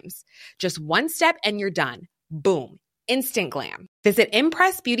dry times. Just one step and you're done. Boom. Instant glam. Visit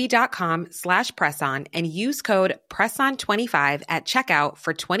impressbeauty.com/presson and use code PRESSON25 at checkout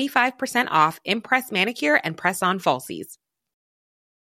for 25% off Impress Manicure and Press-On Falsies.